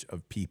shortage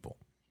of people.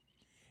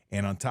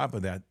 And on top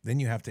of that,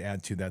 then you have to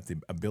add to that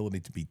the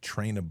ability to be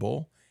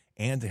trainable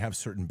and to have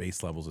certain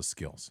base levels of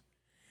skills.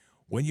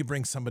 When you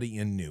bring somebody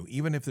in new,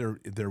 even if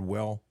they're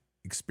well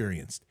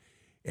experienced,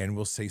 and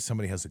we'll say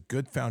somebody has a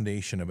good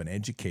foundation of an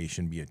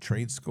education, be it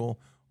trade school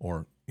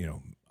or,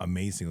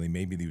 amazingly,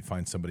 maybe they would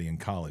find somebody in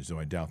college, though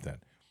I doubt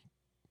that,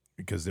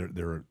 because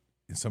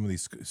some of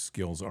these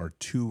skills are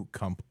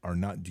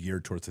not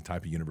geared towards the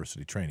type of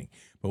university training.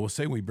 But we'll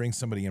say we bring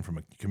somebody in from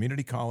a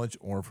community college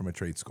or from a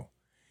trade school.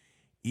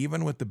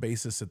 Even with the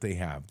basis that they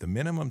have, the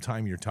minimum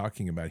time you're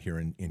talking about here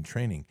in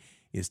training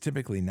is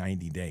typically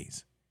 90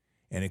 days,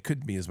 and it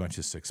could be as much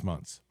as 6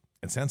 months.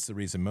 And that's the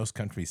reason most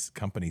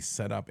companies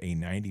set up a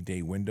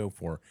 90-day window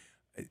for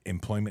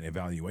employment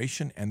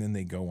evaluation, and then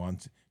they go on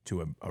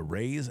to a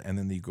raise, and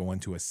then you go on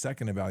to a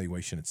second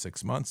evaluation at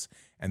 6 months,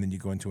 and then you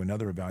go into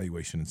another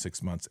evaluation in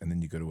 6 months, and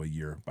then you go to a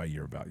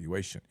year-by-year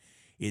evaluation.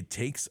 It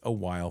takes a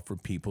while for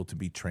people to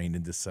be trained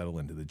and to settle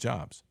into the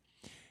jobs.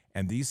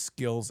 And these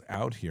skills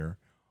out here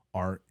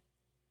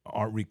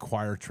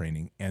require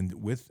training,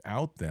 and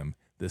without them,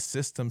 the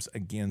systems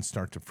again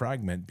start to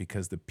fragment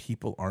because the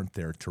people aren't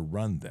there to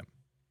run them.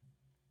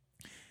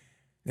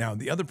 Now,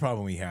 the other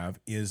problem we have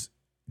is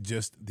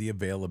just the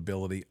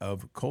availability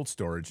of cold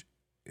storage,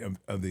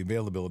 of the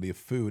availability of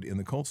food in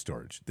the cold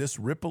storage. This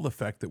ripple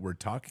effect that we're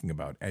talking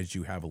about as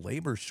you have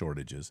labor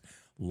shortages,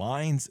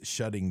 lines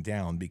shutting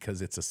down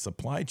because it's a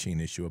supply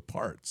chain issue of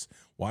parts.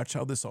 Watch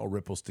how this all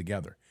ripples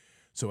together.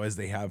 So as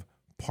they have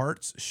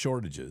parts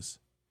shortages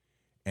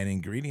and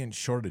ingredient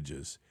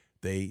shortages,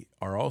 they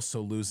are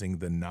also losing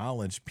the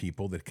knowledge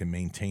people that can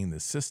maintain the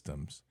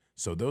systems.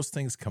 So those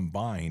things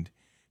combined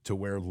to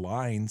where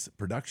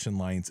production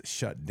lines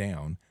shut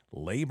down,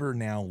 labor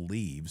now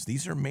leaves.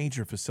 These are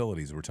major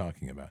facilities we're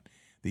talking about.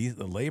 The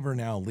labor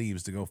now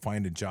leaves to go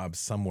find a job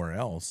somewhere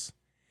else.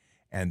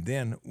 And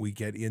then we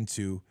get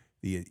into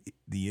the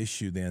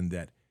issue then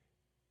that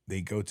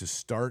they go to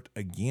start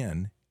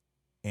again,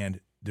 and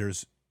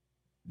there's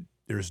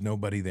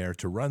nobody there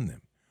to run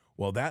them.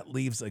 Well, that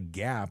leaves a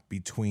gap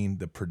between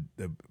the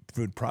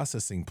food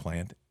processing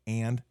plant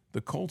and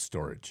the cold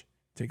storage.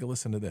 Take a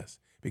listen to this,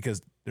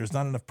 because there's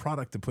not enough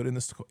product to put in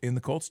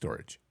the cold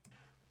storage.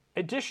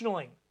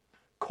 Additionally,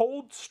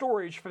 cold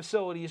storage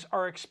facilities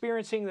are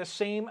experiencing the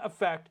same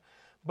effect,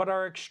 but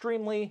are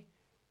extremely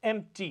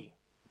empty.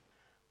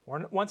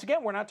 Once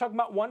again, we're not talking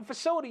about one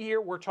facility here.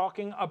 We're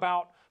talking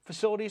about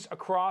facilities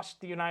across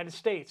the United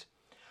States.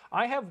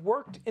 I have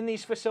worked in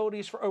these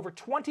facilities for over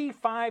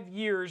 25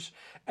 years,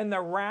 and the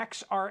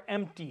racks are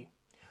empty.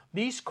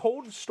 These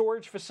cold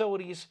storage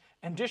facilities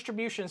and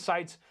distribution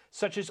sites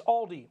such as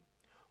Aldi,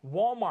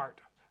 Walmart,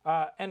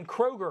 and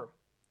Kroger.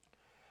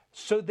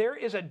 So there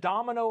is a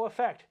domino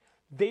effect.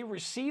 They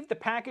receive the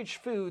packaged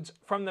foods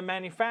from the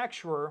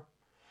manufacturer,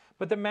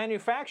 but the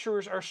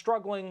manufacturers are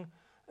struggling.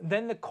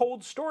 Then the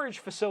cold storage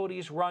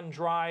facilities run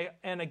dry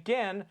and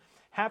again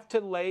have to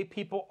lay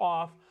people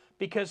off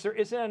because there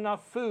isn't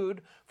enough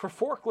food for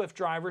forklift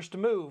drivers to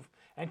move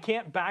and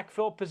can't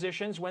backfill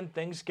positions when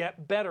things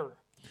get better.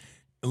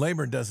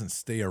 Labor doesn't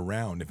stay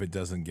around if it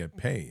doesn't get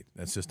paid.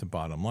 That's just a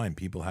bottom line.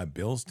 People have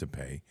bills to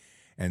pay.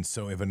 And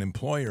so if an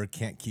employer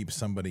can't keep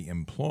somebody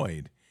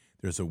employed,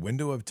 there's a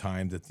window of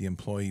time that the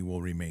employee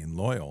will remain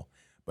loyal.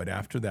 But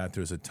after that,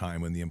 there's a time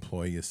when the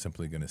employee is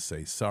simply going to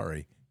say,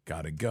 sorry,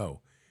 gotta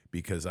go,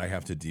 because I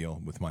have to deal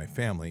with my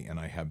family and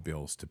I have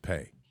bills to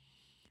pay.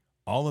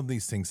 All of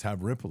these things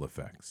have ripple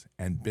effects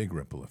and big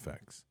ripple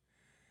effects.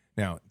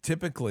 Now,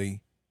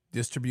 typically,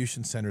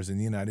 distribution centers in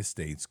the United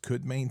States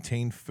could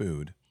maintain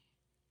food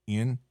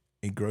in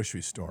a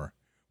grocery store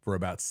for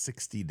about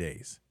 60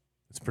 days.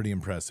 It's pretty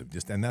impressive.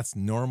 And that's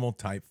normal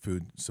type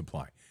food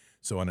supply.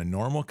 So on a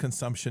normal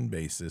consumption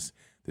basis,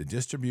 the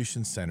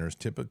distribution centers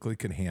typically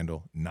could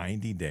handle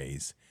 90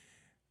 days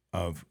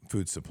of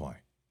food supply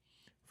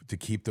to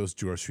keep those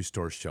grocery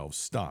store shelves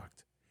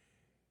stocked.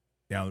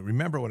 Now,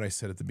 remember what I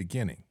said at the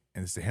beginning,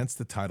 and it's hence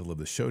the title of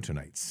the show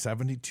tonight,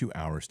 72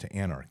 Hours to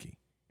Anarchy.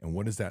 And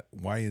what is that?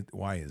 Why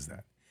is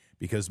that?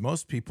 Because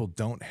most people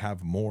don't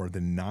have more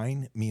than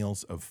 9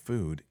 meals of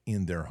food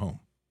in their home.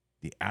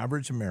 The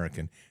average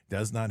American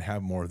does not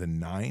have more than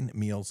 9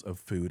 meals of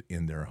food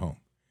in their home.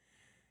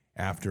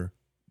 After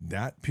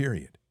that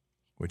period,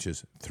 which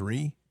is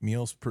 3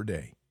 meals per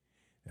day,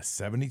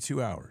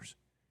 72 hours,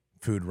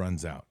 food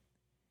runs out.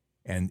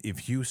 And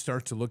if you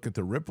start to look at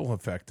the ripple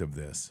effect of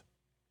this,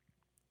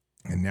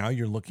 and now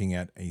you're looking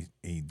at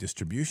a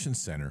distribution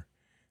center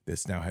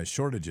that now has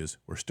shortages,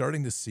 we're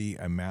starting to see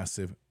a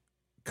massive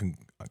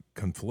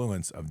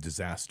confluence of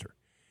disaster.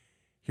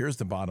 Here's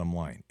the bottom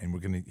line, and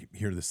we're going to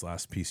hear this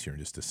last piece here in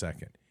just a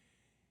second.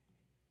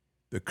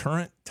 The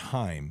current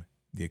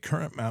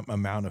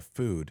amount of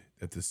food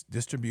that this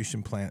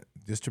distribution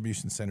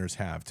centers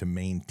have to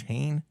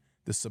maintain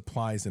the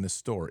supplies in a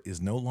store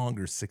is no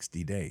longer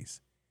 60 days.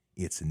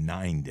 It's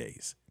 9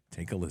 days.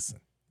 Take a listen.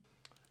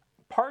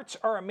 Parts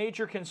are a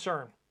major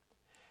concern.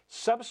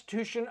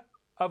 Substitution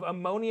of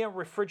ammonia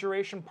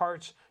refrigeration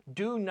parts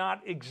do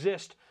not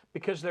exist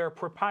because they're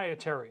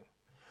proprietary.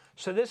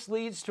 So this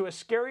leads to a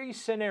scary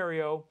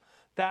scenario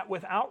that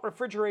without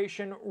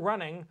refrigeration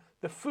running,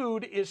 the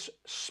food is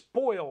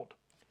spoiled.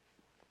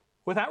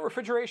 Without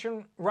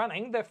refrigeration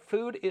running, the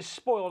food is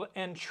spoiled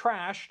and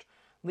trashed,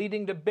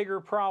 leading to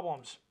bigger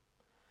problems.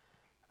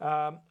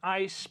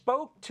 I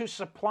spoke to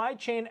supply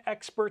chain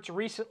experts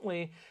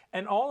recently,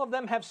 and all of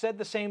them have said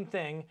the same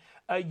thing.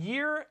 A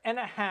year and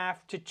a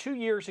half to 2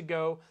 years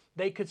ago,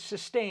 they could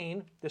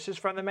sustain, this is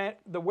from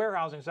the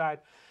warehousing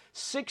side,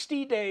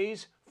 60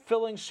 days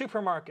filling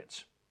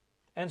supermarkets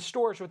and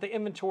stores with the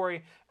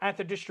inventory at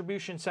the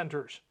distribution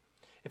centers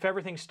if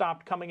everything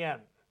stopped coming in.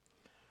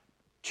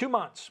 2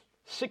 months,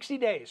 60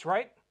 days,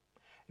 right?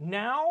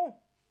 Now,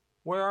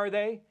 where are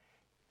they?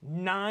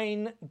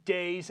 9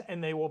 days,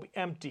 and they will be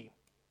empty.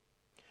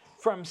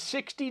 From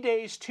 60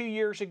 days 2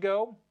 years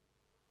ago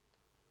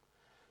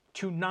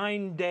to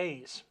 9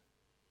 days.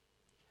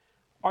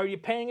 Are you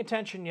paying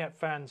attention yet,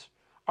 friends?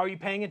 Are you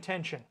paying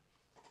attention?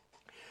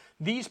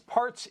 These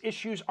parts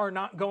issues are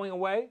not going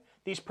away.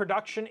 These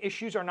production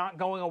issues are not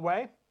going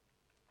away.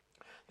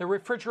 The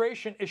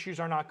refrigeration issues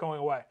are not going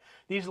away.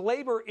 These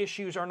labor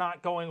issues are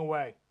not going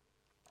away.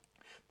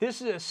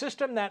 This is a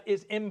system that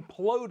is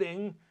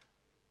imploding,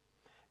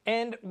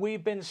 and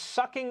we've been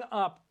sucking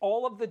up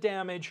all of the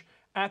damage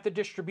at the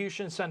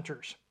distribution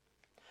centers.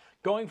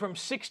 Going from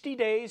 60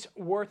 days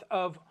worth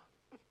of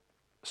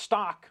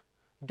stock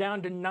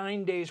down to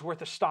 9 days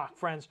worth of stock,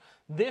 friends.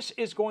 This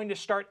is going to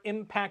start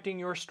impacting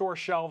your store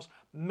shelves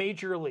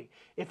majorly,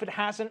 if it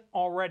hasn't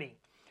already.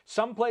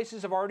 Some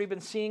places have already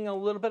been seeing a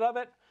little bit of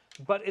it,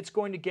 but it's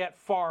going to get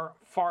far,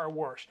 far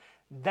worse.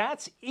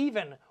 That's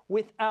even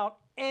without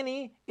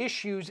any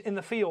issues in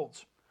the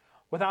fields,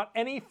 without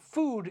any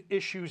food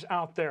issues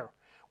out there.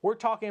 We're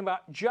talking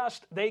about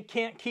just they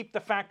can't keep the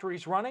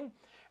factories running,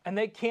 and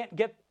they can't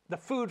get the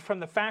food from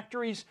the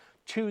factories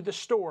to the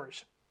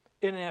stores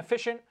in an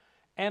efficient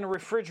and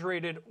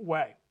refrigerated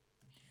way.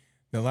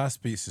 The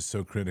last piece is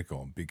so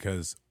critical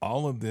because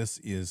all of this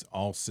is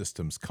all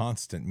systems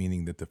constant,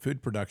 meaning that the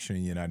food production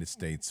in the United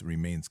States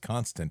remains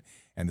constant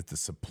and that the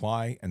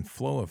supply and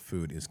flow of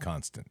food is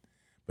constant.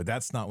 But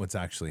that's not what's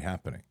actually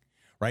happening.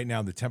 Right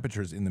now, the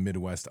temperatures in the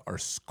Midwest are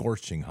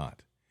scorching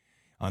hot.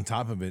 On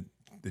top of it,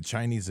 the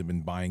Chinese have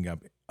been buying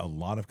up a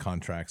lot of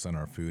contracts on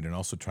our food and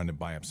also trying to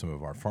buy up some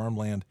of our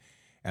farmland,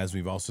 as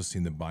we've also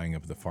seen the buying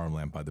up of the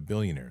farmland by the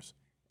billionaires.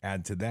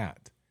 Add to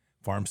that,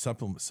 farm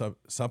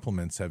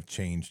supplements have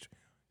changed.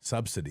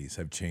 Subsidies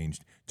have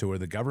changed to where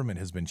the government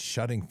has been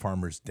shutting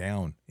farmers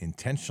down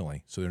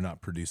intentionally so they're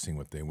not producing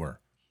what they were.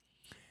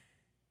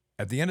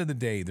 At the end of the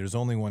day, there's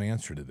only one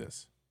answer to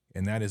this,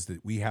 and that is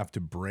that we have to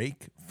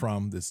break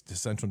from this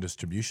central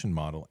distribution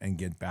model and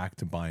get back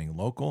to buying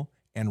local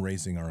and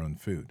raising our own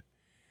food.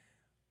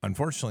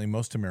 Unfortunately,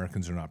 most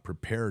Americans are not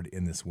prepared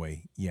in this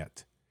way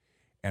yet.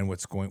 And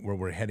where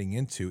we're heading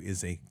into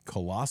is a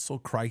colossal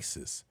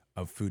crisis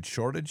of food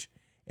shortage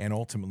and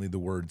ultimately the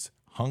words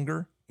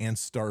hunger and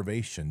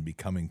starvation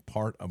becoming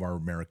part of our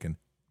American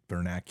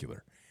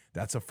vernacular.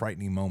 That's a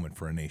frightening moment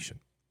for a nation.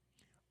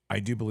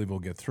 I do believe we'll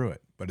get through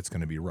it, but it's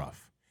going to be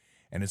rough.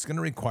 And it's going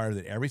to require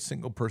that every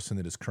single person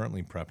that is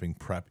currently prepping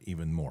prep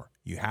even more.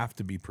 You have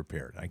to be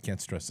prepared. I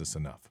can't stress this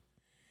enough.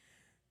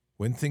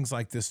 When things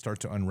like this start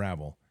to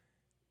unravel,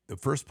 the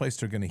first place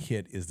they're going to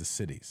hit is the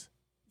cities.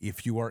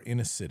 If you are in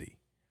a city,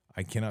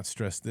 I cannot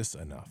stress this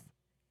enough,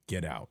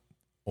 get out.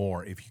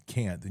 Or if you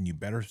can't, then you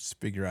better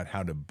figure out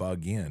how to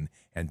bug in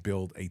and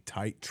build a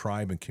tight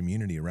tribe and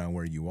community around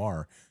where you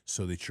are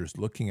so that you're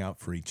looking out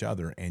for each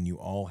other and you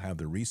all have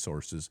the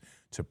resources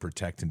to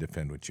protect and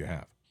defend what you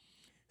have.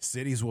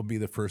 Cities will be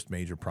the first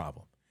major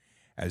problem.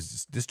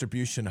 As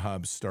distribution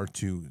hubs start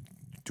to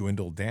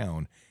dwindle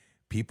down,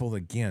 people,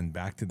 again,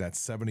 back to that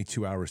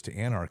 72 hours to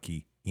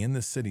anarchy, in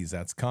the cities,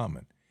 that's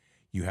common.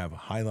 You have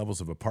high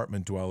levels of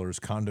apartment dwellers,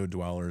 condo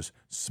dwellers,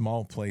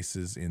 small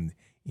places in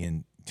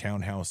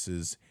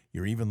townhouses.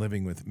 You're even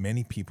living with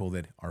many people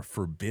that are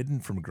forbidden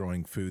from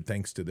growing food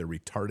thanks to their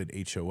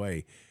retarded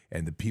HOA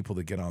and the people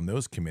that get on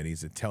those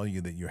committees that tell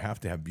you that you have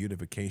to have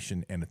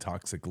beautification and a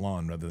toxic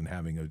lawn rather than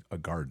having a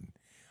garden.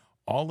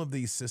 All of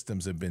these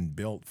systems have been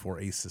built for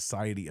a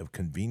society of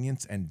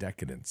convenience and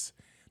decadence.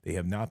 They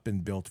have not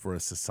been built for a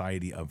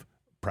society of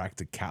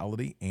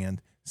practicality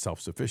and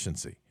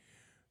self-sufficiency.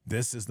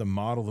 This is the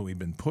model that we've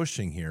been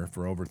pushing here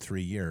for over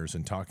 3 years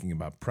and talking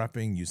about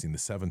prepping using the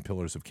 7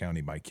 pillars of county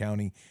by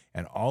county.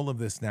 And all of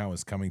this now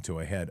is coming to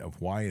a head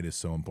of why it is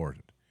so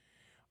important.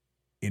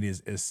 It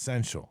is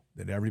essential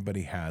that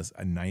everybody has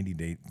a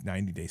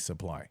 90-day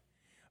supply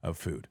of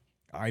food.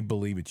 I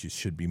believe it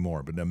should be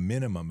more, but a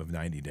minimum of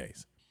 90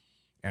 days.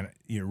 And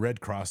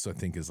Red Cross, I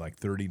think, is like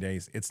 30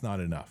 days. It's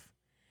not enough.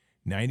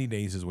 90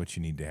 days is what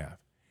you need to have.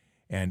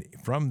 And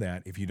from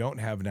that, if you don't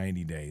have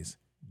 90 days,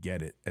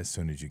 get it as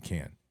soon as you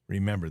can.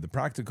 Remember, the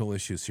practical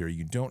issues here,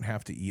 you don't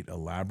have to eat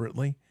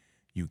elaborately.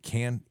 You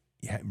can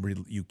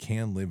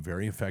live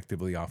very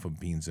effectively off of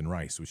beans and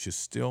rice, which is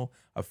still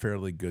a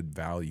fairly good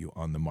value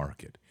on the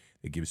market.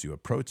 It gives you a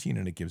protein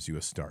and it gives you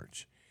a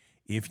starch.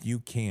 If you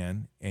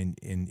can, and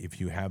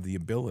if you have the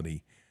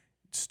ability,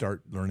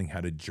 start learning how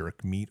to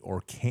jerk meat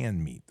or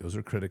can meat. Those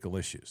are critical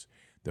issues.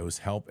 Those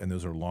help, and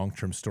those are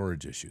long-term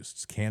storage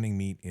issues. Canning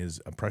meat is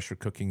a pressure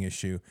cooking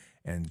issue,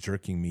 and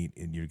jerking meat,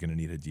 you're going to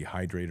need a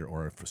dehydrator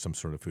or some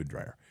sort of food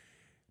dryer.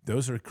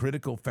 Those are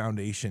critical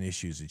foundation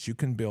issues that you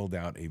can build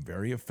out a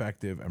very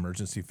effective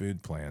emergency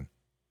food plan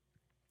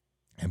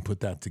and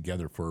put that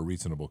together for a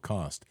reasonable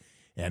cost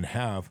and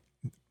have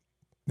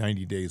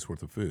 90 days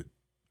worth of food.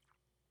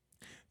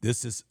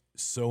 This is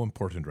so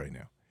important right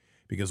now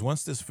because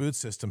once this food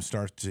system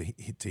starts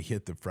to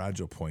hit the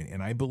fragile point,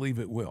 and I believe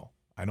it will,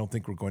 I don't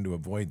think we're going to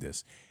avoid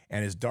this.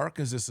 And as dark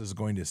as this is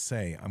going to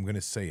say, I'm going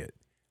to say it.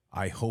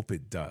 I hope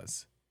it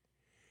does.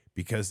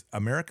 Because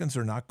Americans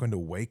are not going to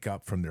wake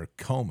up from their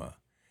coma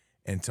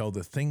until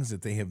the things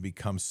that they have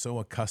become so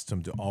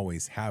accustomed to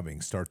always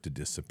having start to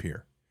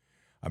disappear.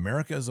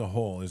 America as a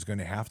whole is going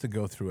to have to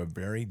go through a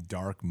very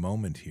dark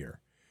moment here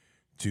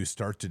to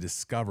start to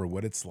discover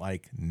what it's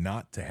like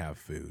not to have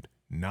food,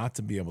 not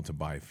to be able to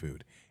buy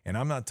food. And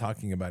I'm not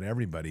talking about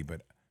everybody,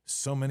 but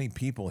so many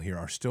people here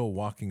are still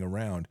walking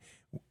around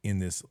in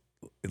this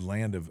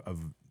land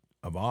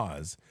of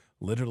Oz,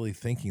 literally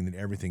thinking that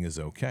everything is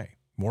okay.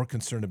 More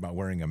concerned about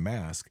wearing a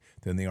mask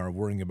than they are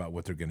worrying about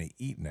what they're going to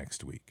eat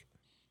next week.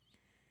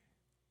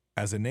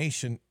 As a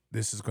nation,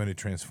 this is going to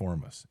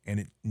transform us,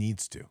 and it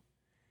needs to.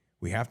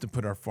 We have to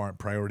put our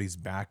priorities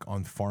back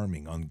on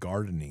farming, on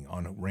gardening,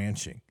 on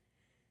ranching.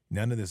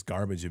 None of this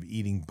garbage of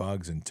eating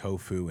bugs and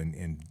tofu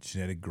and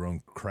genetic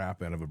grown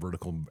crap out of a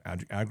vertical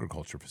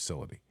agriculture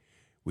facility.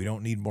 We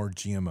don't need more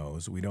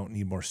GMOs. We don't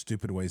need more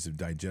stupid ways of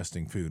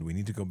digesting food. We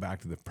need to go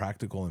back to the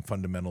practical and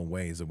fundamental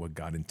ways of what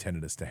God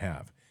intended us to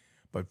have.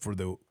 But for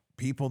the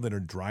people that are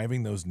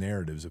driving those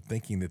narratives of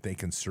thinking that they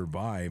can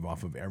survive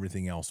off of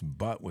everything else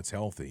but what's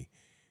healthy,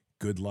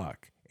 good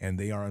luck. And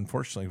they are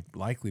unfortunately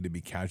likely to be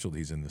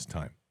casualties in this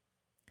time.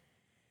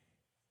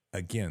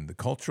 Again, the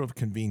culture of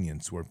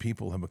convenience, where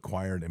people have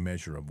acquired a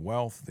measure of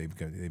wealth,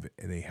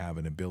 they have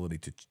an ability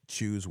to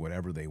choose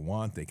whatever they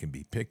want. They can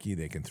be picky.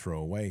 They can throw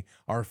away.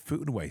 Our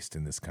food waste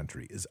in this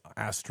country is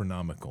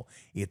astronomical.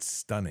 It's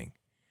stunning.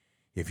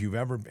 If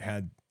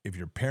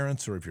your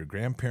parents or if your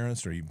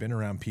grandparents or you've been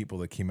around people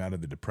that came out of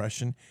the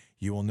Depression,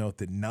 you will note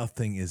that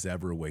nothing is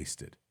ever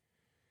wasted.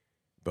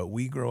 But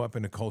we grow up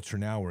in a culture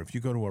now where if you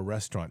go to a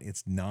restaurant,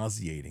 it's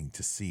nauseating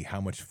to see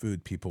how much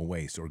food people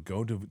waste, or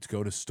go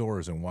to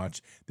stores and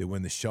watch that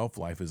when the shelf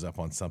life is up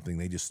on something,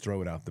 they just throw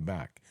it out the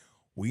back.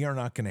 We are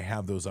not going to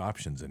have those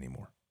options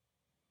anymore.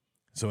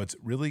 So it's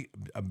really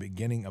a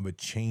beginning of a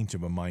change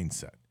of a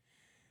mindset.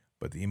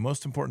 But the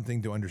most important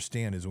thing to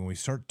understand is when we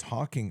start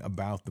talking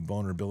about the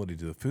vulnerability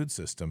to the food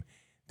system,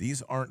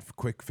 these aren't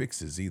quick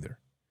fixes either.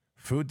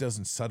 Food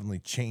doesn't suddenly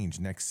change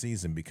next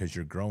season because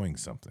you're growing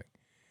something.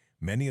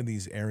 Many of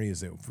these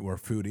areas where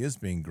food is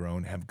being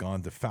grown have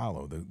gone to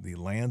fallow. The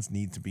lands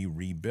need to be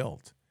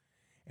rebuilt,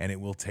 and it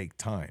will take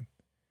time.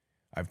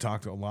 I've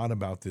talked a lot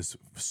about this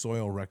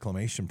soil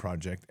reclamation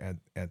project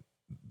at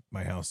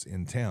my house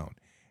in town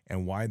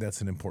and why that's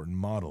an important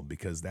model,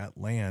 because that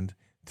land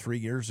 3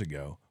 years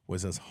ago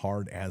was as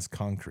hard as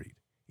concrete.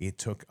 It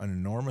took an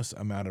enormous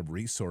amount of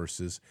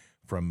resources,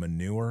 from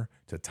manure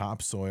to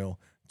topsoil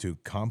to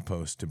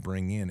compost, to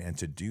bring in, and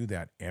to do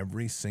that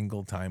every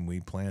single time we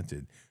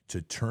planted,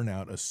 to turn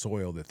out a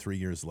soil that 3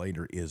 years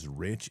later is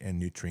rich and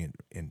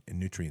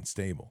nutrient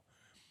stable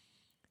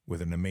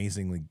with an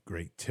amazingly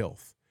great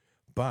tilth.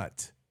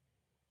 But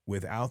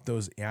without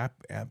those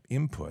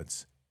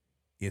inputs,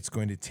 it's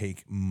going to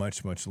take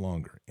much, much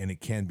longer. And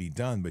it can be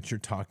done, but you're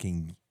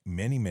talking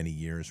many, many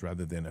years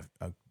rather than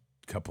a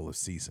couple of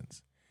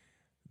seasons.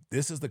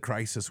 This is the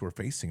crisis we're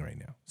facing right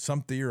now.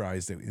 Some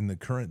theorize that in the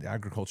current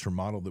agriculture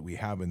model that we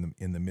have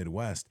in the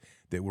Midwest,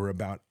 that we're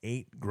about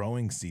 8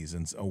 growing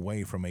seasons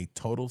away from a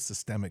total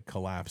systemic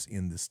collapse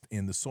in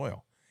the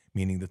soil,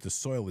 meaning that the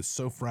soil is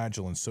so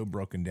fragile and so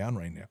broken down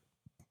right now.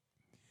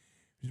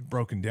 It's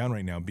broken down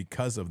right now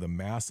because of the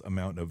mass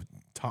amount of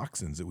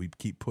toxins that we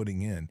keep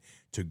putting in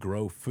to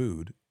grow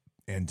food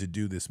and to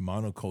do this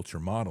monoculture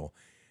model,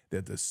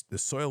 that the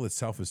soil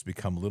itself has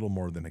become little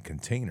more than a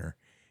container.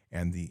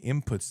 And the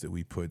inputs that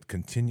we put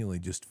continually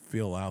just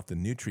fill out the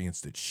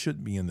nutrients that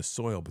should be in the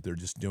soil, but they're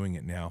just doing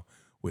it now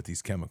with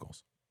these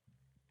chemicals.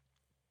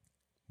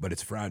 But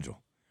it's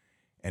fragile.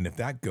 And if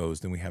that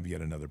goes, then we have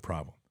yet another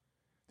problem.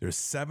 There's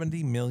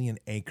 70 million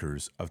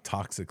acres of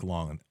toxic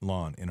lawn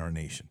in our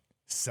nation.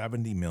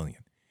 70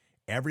 million.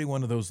 Every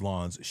one of those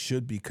lawns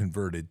should be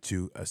converted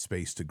to a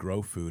space to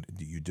grow food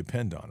that you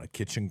depend on, a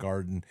kitchen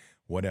garden,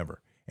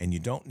 whatever. And you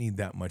don't need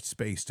that much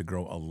space to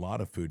grow a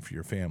lot of food for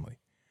your family.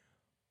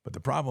 But the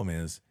problem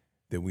is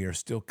that we are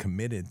still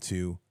committed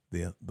to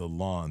the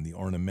lawn, the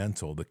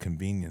ornamental, the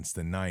convenience,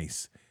 the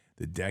nice,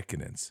 the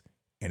decadence,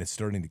 and it's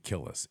starting to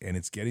kill us. And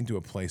it's getting to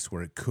a place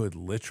where it could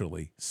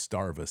literally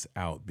starve us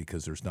out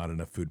because there's not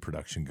enough food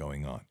production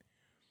going on.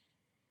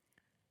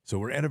 So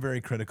we're at a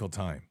very critical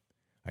time.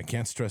 I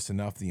can't stress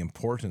enough the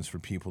importance for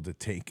people to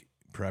take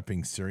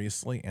prepping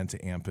seriously and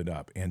to amp it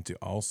up, and to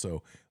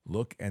also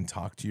look and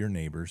talk to your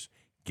neighbors.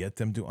 Get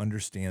them to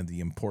understand the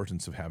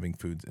importance of having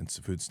food and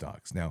food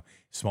stocks. Now,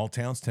 small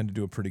towns tend to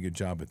do a pretty good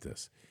job at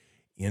this.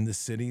 In the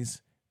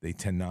cities, they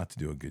tend not to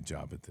do a good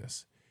job at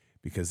this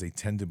because they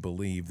tend to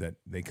believe that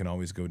they can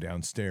always go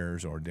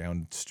downstairs or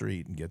down the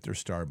street and get their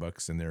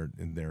Starbucks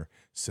and their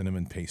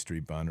cinnamon pastry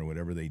bun or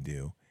whatever they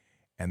do.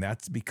 And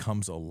that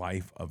becomes a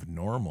life of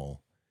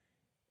normal.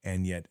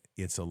 And yet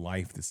it's a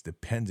life that's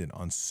dependent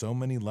on so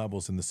many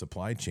levels in the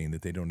supply chain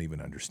that they don't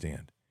even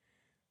understand.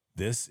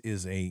 This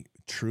is a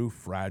true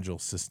fragile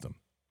system.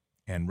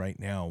 And right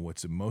now,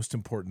 what's most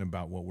important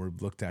about what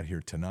we've looked at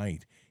here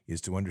tonight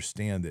is to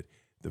understand that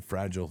the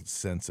fragile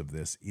sense of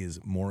this is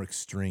more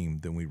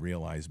extreme than we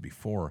realized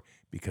before,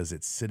 because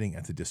it's sitting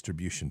at the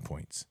distribution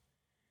points.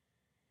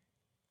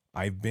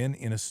 I've been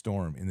in a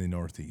storm in the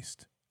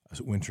Northeast,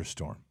 a winter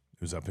storm.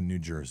 It was up in New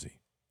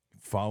Jersey.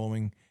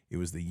 It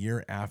was the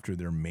year after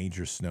their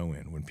major snow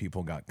in, when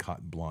people got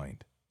caught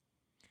blind.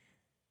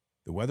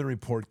 The weather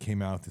report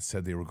came out that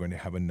said they were going to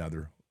have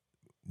another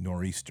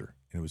nor'easter,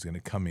 and it was going to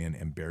come in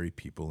and bury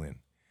people in.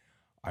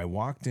 I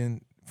walked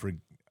in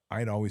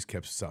I'd always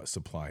kept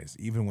supplies,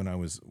 even when I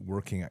was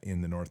working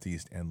in the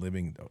Northeast and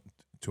living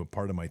to a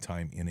part of my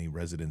time in a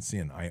residence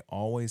inn. I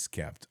always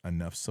kept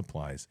enough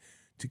supplies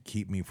to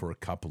keep me for a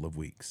couple of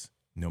weeks,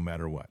 no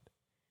matter what.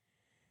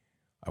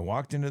 I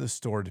walked into the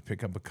store to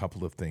pick up a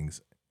couple of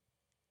things,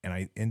 and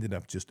I ended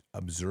up just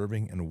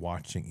observing and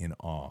watching in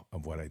awe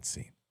of what I'd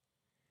seen.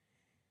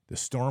 The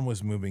storm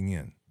was moving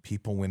in.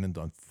 People went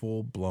into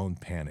full-blown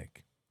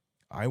panic.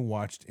 I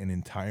watched an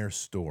entire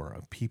store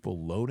of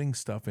people loading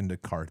stuff into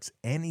carts,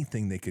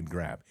 anything they could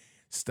grab,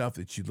 stuff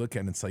that you look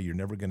at and say, you're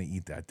never going to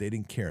eat that. They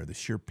didn't care. The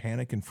sheer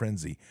panic and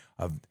frenzy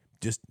of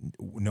just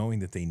knowing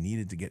that they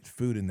needed to get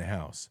food in the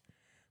house.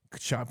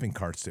 Shopping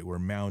carts that were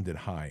mounded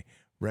high,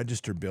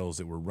 register bills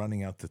that were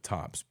running out the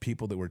tops,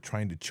 people that were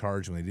trying to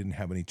charge when they didn't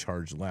have any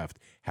charge left,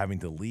 having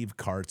to leave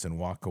carts and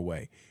walk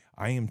away.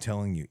 I am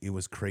telling you, it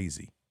was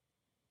crazy.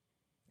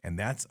 And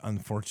that's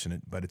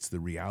unfortunate, but it's the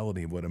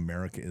reality of what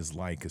America is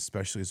like,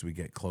 especially as we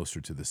get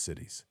closer to the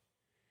cities.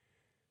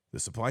 The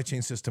supply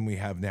chain system we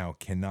have now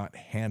cannot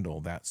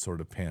handle that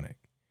sort of panic.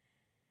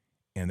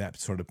 And that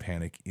sort of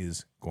panic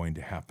is going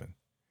to happen.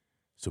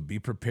 So be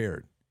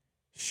prepared.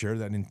 Share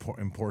that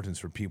importance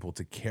for people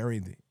to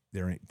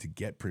to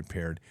get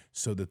prepared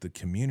so that the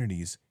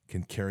communities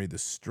can carry the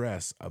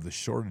stress of the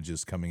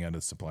shortages coming out of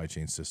the supply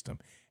chain system.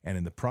 And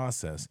in the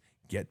process,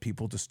 get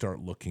people to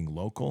start looking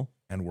local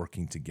and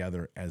working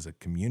together as a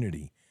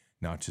community,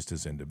 not just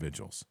as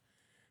individuals.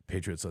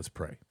 Patriots, let's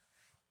pray.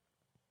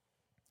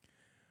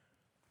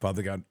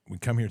 Father God, we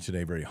come here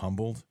today very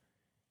humbled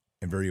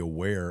and very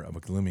aware of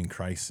a looming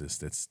crisis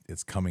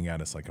that's coming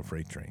at us like a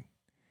freight train.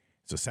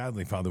 So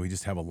sadly, Father, we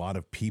just have a lot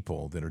of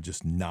people that are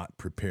just not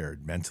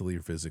prepared mentally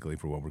or physically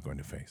for what we're going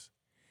to face.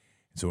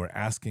 And so we're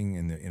asking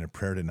in a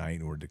prayer tonight,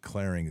 and we're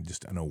declaring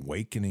just an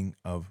awakening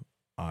of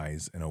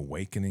eyes, an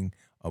awakening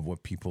of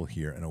what people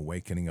hear, an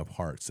awakening of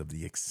hearts, of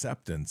the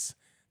acceptance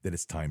that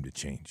it's time to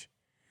change.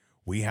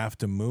 We have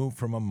to move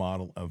from a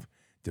model of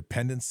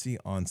dependency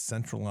on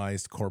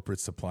centralized corporate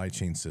supply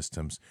chain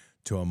systems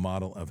to a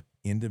model of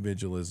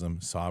individualism,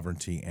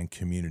 sovereignty, and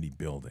community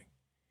building.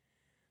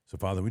 So,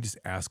 Father, we just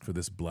ask for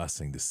this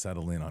blessing to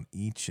settle in on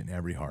each and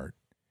every heart,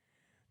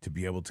 to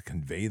be able to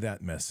convey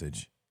that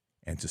message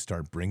and to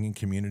start bringing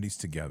communities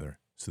together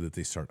so that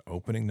they start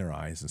opening their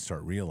eyes and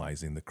start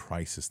realizing the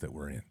crisis that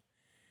we're in.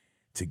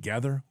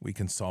 Together, we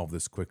can solve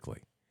this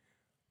quickly.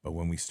 But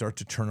when we start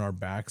to turn our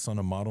backs on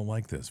a model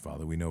like this,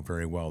 Father, we know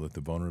very well that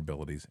the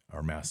vulnerabilities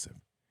are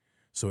massive.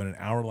 So in an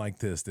hour like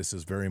this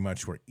is very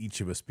much where each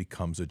of us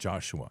becomes a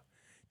Joshua,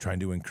 trying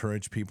to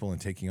encourage people and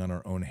taking on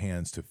our own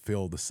hands to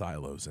fill the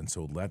silos. And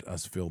so let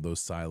us fill those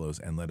silos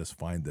and let us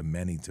find the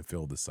many to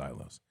fill the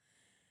silos.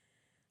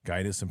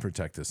 Guide us and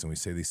protect us. And we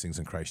say these things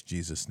in Christ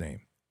Jesus'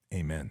 name.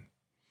 Amen.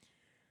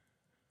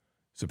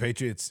 So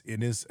Patriots,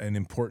 it is an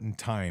important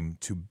time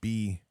to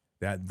be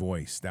that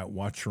voice, that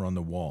watcher on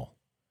the wall,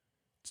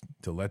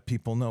 to let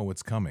people know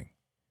what's coming.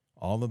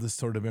 All of this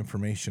sort of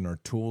information are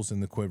tools in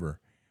the quiver,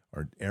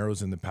 or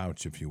arrows in the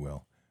pouch, if you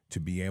will, to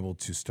be able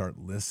to start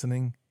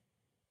listening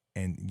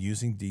and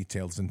using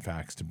details and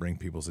facts to bring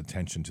people's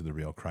attention to the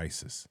real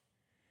crisis.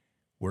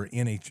 We're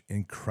in an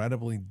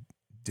incredibly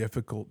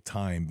difficult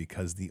time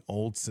because the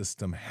old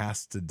system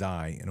has to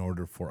die in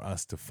order for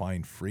us to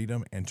find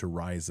freedom and to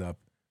rise up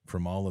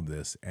from all of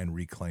this and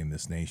reclaim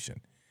this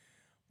nation.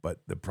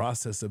 But the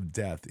process of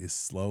death is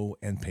slow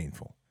and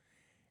painful.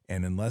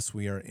 And unless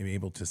we are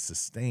able to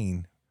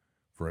sustain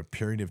for a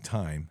period of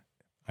time,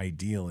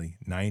 ideally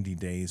 90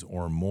 days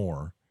or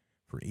more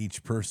for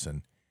each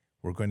person,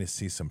 we're going to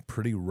see some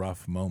pretty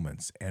rough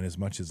moments. And as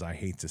much as I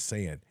hate to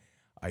say it,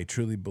 I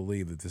truly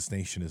believe that this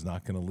nation is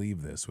not going to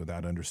leave this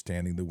without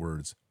understanding the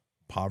words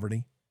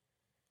poverty,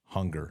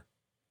 hunger,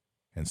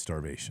 and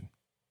starvation.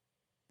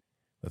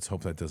 Let's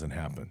hope that doesn't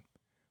happen.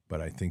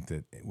 But I think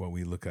that what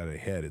we look at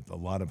ahead, a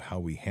lot of how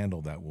we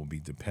handle that will be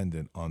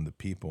dependent on the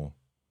people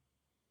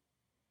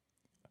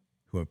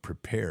who have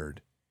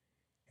prepared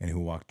and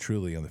who walk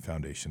truly on the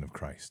foundation of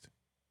Christ.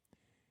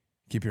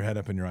 Keep your head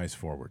up and your eyes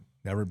forward.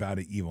 Never bow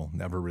to evil,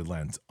 never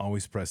relent,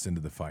 always press into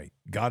the fight.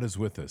 God is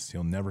with us.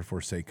 He'll never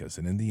forsake us.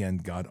 And in the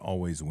end, God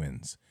always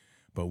wins.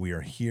 But we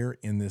are here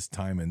in this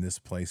time, in this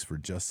place, for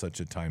just such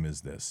a time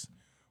as this.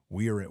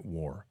 We are at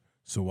war.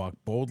 So walk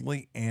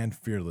boldly and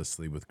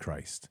fearlessly with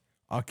Christ.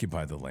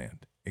 Occupy the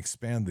land.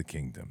 Expand the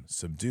kingdom.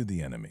 Subdue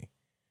the enemy.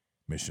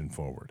 Mission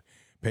forward.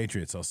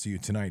 Patriots, I'll see you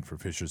tonight for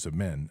Fishers of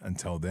Men.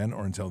 Until then,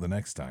 or until the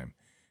next time,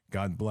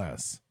 God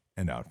bless,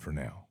 and out for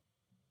now.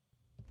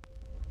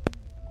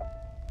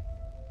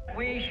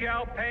 We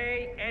shall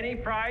pay any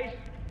price,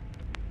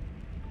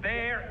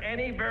 bear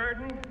any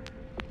burden,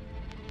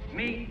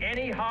 meet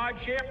any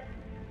hardship,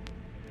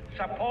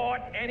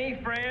 support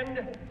any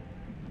friend,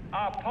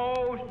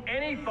 oppose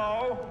any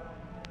foe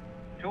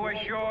to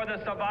assure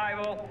the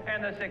survival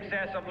and the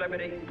success of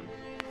liberty.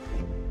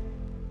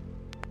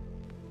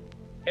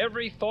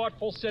 Every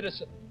thoughtful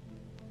citizen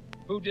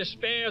who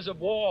despairs of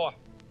war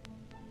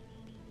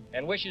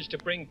and wishes to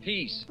bring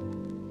peace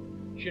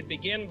should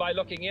begin by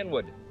looking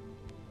inward,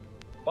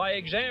 by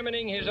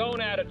examining his own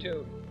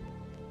attitude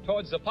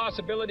towards the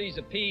possibilities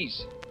of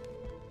peace.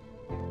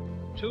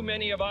 Too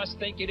many of us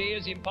think it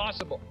is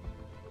impossible.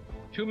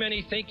 Too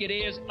many think it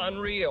is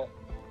unreal.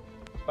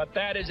 But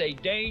that is a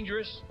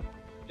dangerous,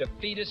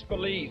 defeatist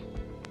belief.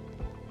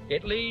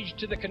 It leads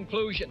to the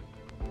conclusion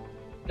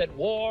that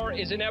war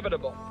is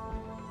inevitable,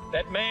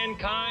 that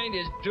mankind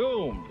is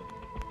doomed,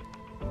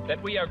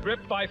 that we are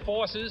gripped by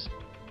forces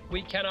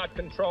we cannot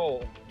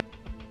control.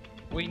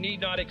 We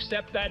need not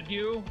accept that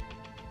view.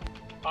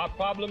 Our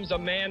problems are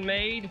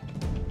man-made,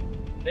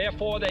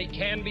 therefore they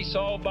can be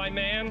solved by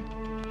man,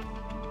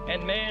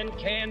 and man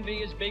can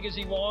be as big as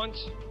he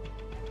wants.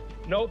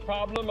 No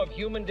problem of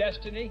human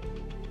destiny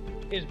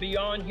is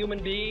beyond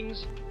human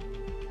beings.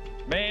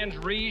 Man's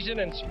reason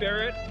and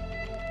spirit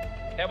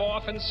have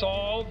often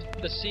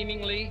solved the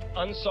seemingly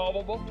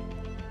unsolvable,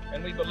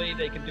 and we believe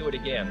they can do it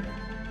again.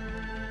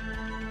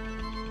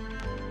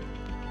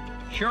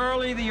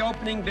 Surely the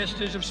opening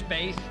vistas of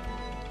space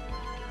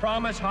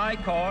promise high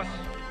costs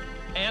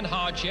and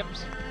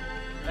hardships,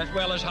 as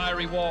well as high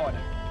reward.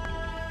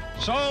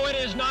 So it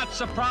is not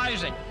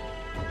surprising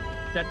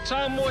that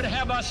some would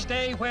have us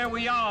stay where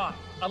we are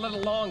a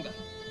little longer,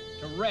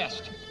 to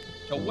rest,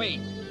 to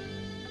wait.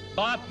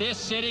 But this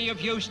city of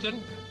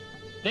Houston,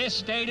 this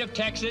state of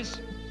Texas,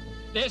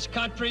 this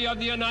country of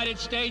the United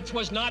States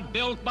was not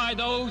built by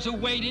those who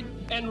waited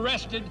and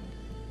rested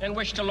and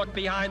wished to look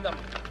behind them.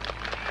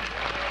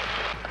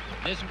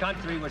 This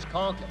country was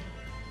conquered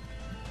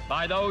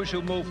by those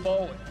who move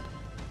forward,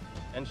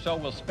 and so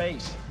will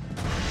space.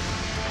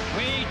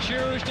 We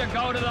choose to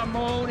go to the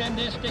moon in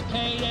this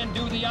decade and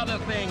do the other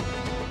thing,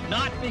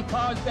 not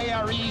because they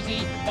are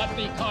easy, but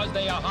because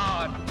they are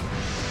hard.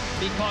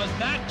 Because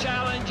that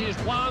challenge is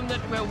one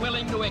that we're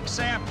willing to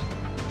accept.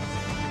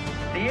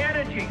 The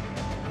energy,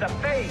 the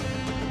faith,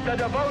 the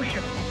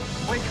devotion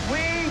which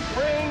we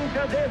bring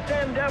to this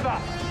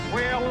endeavor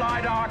will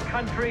light our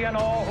country and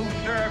all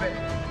who serve it.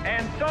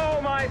 And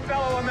so, my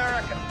fellow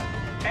Americans,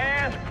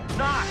 ask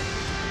not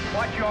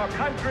what your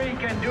country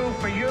can do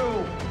for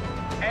you,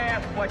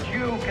 ask what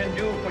you can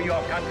do for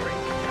your country.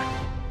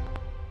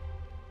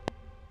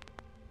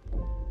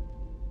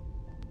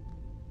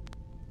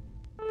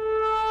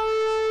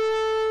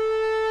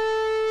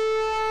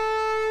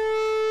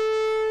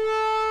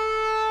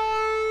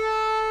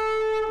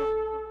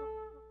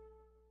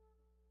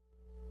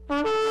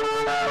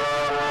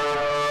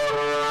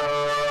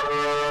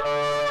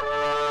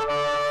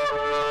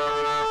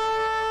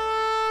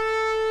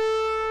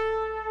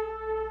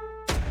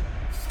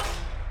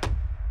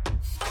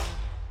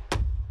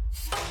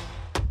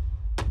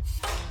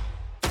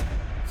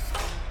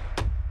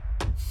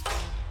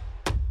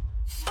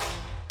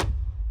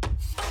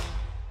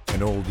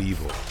 An old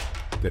evil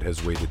that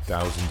has waited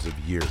thousands of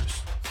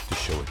years to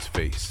show its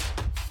face.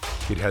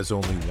 It has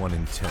only one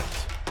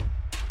intent: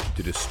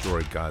 to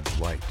destroy God's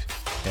light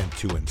and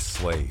to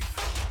enslave.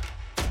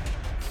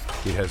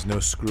 It has no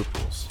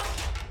scruples.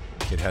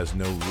 It has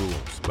no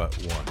rules but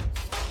one: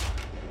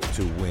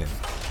 to win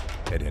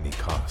at any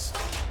cost.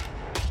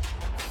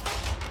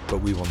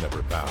 But we will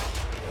never bow,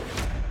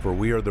 for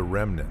we are the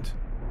remnant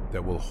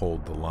that will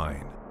hold the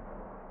line.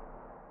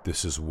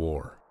 This is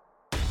war.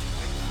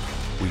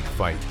 We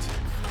fight.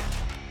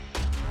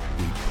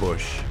 We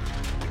push.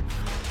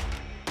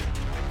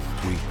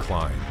 We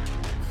climb.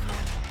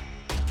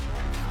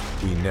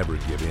 We never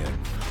give in.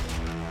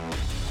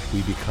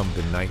 We become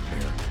the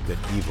nightmare that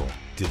evil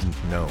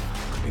didn't know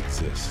could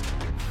exist.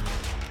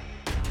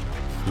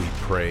 We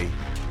pray.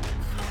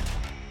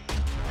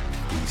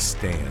 We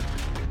stand.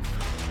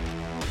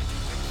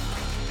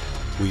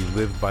 We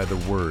live by the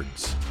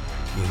words,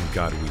 "In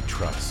God we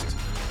trust."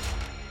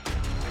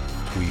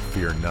 We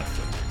fear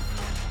nothing.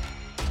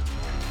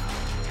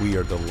 We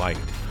are the light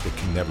that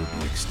can never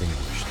be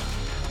extinguished.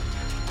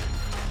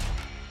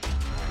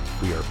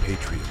 We are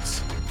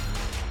patriots.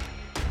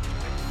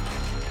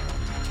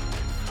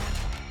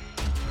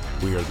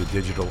 We are the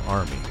digital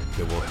army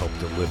that will help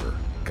deliver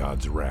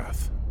God's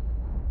wrath.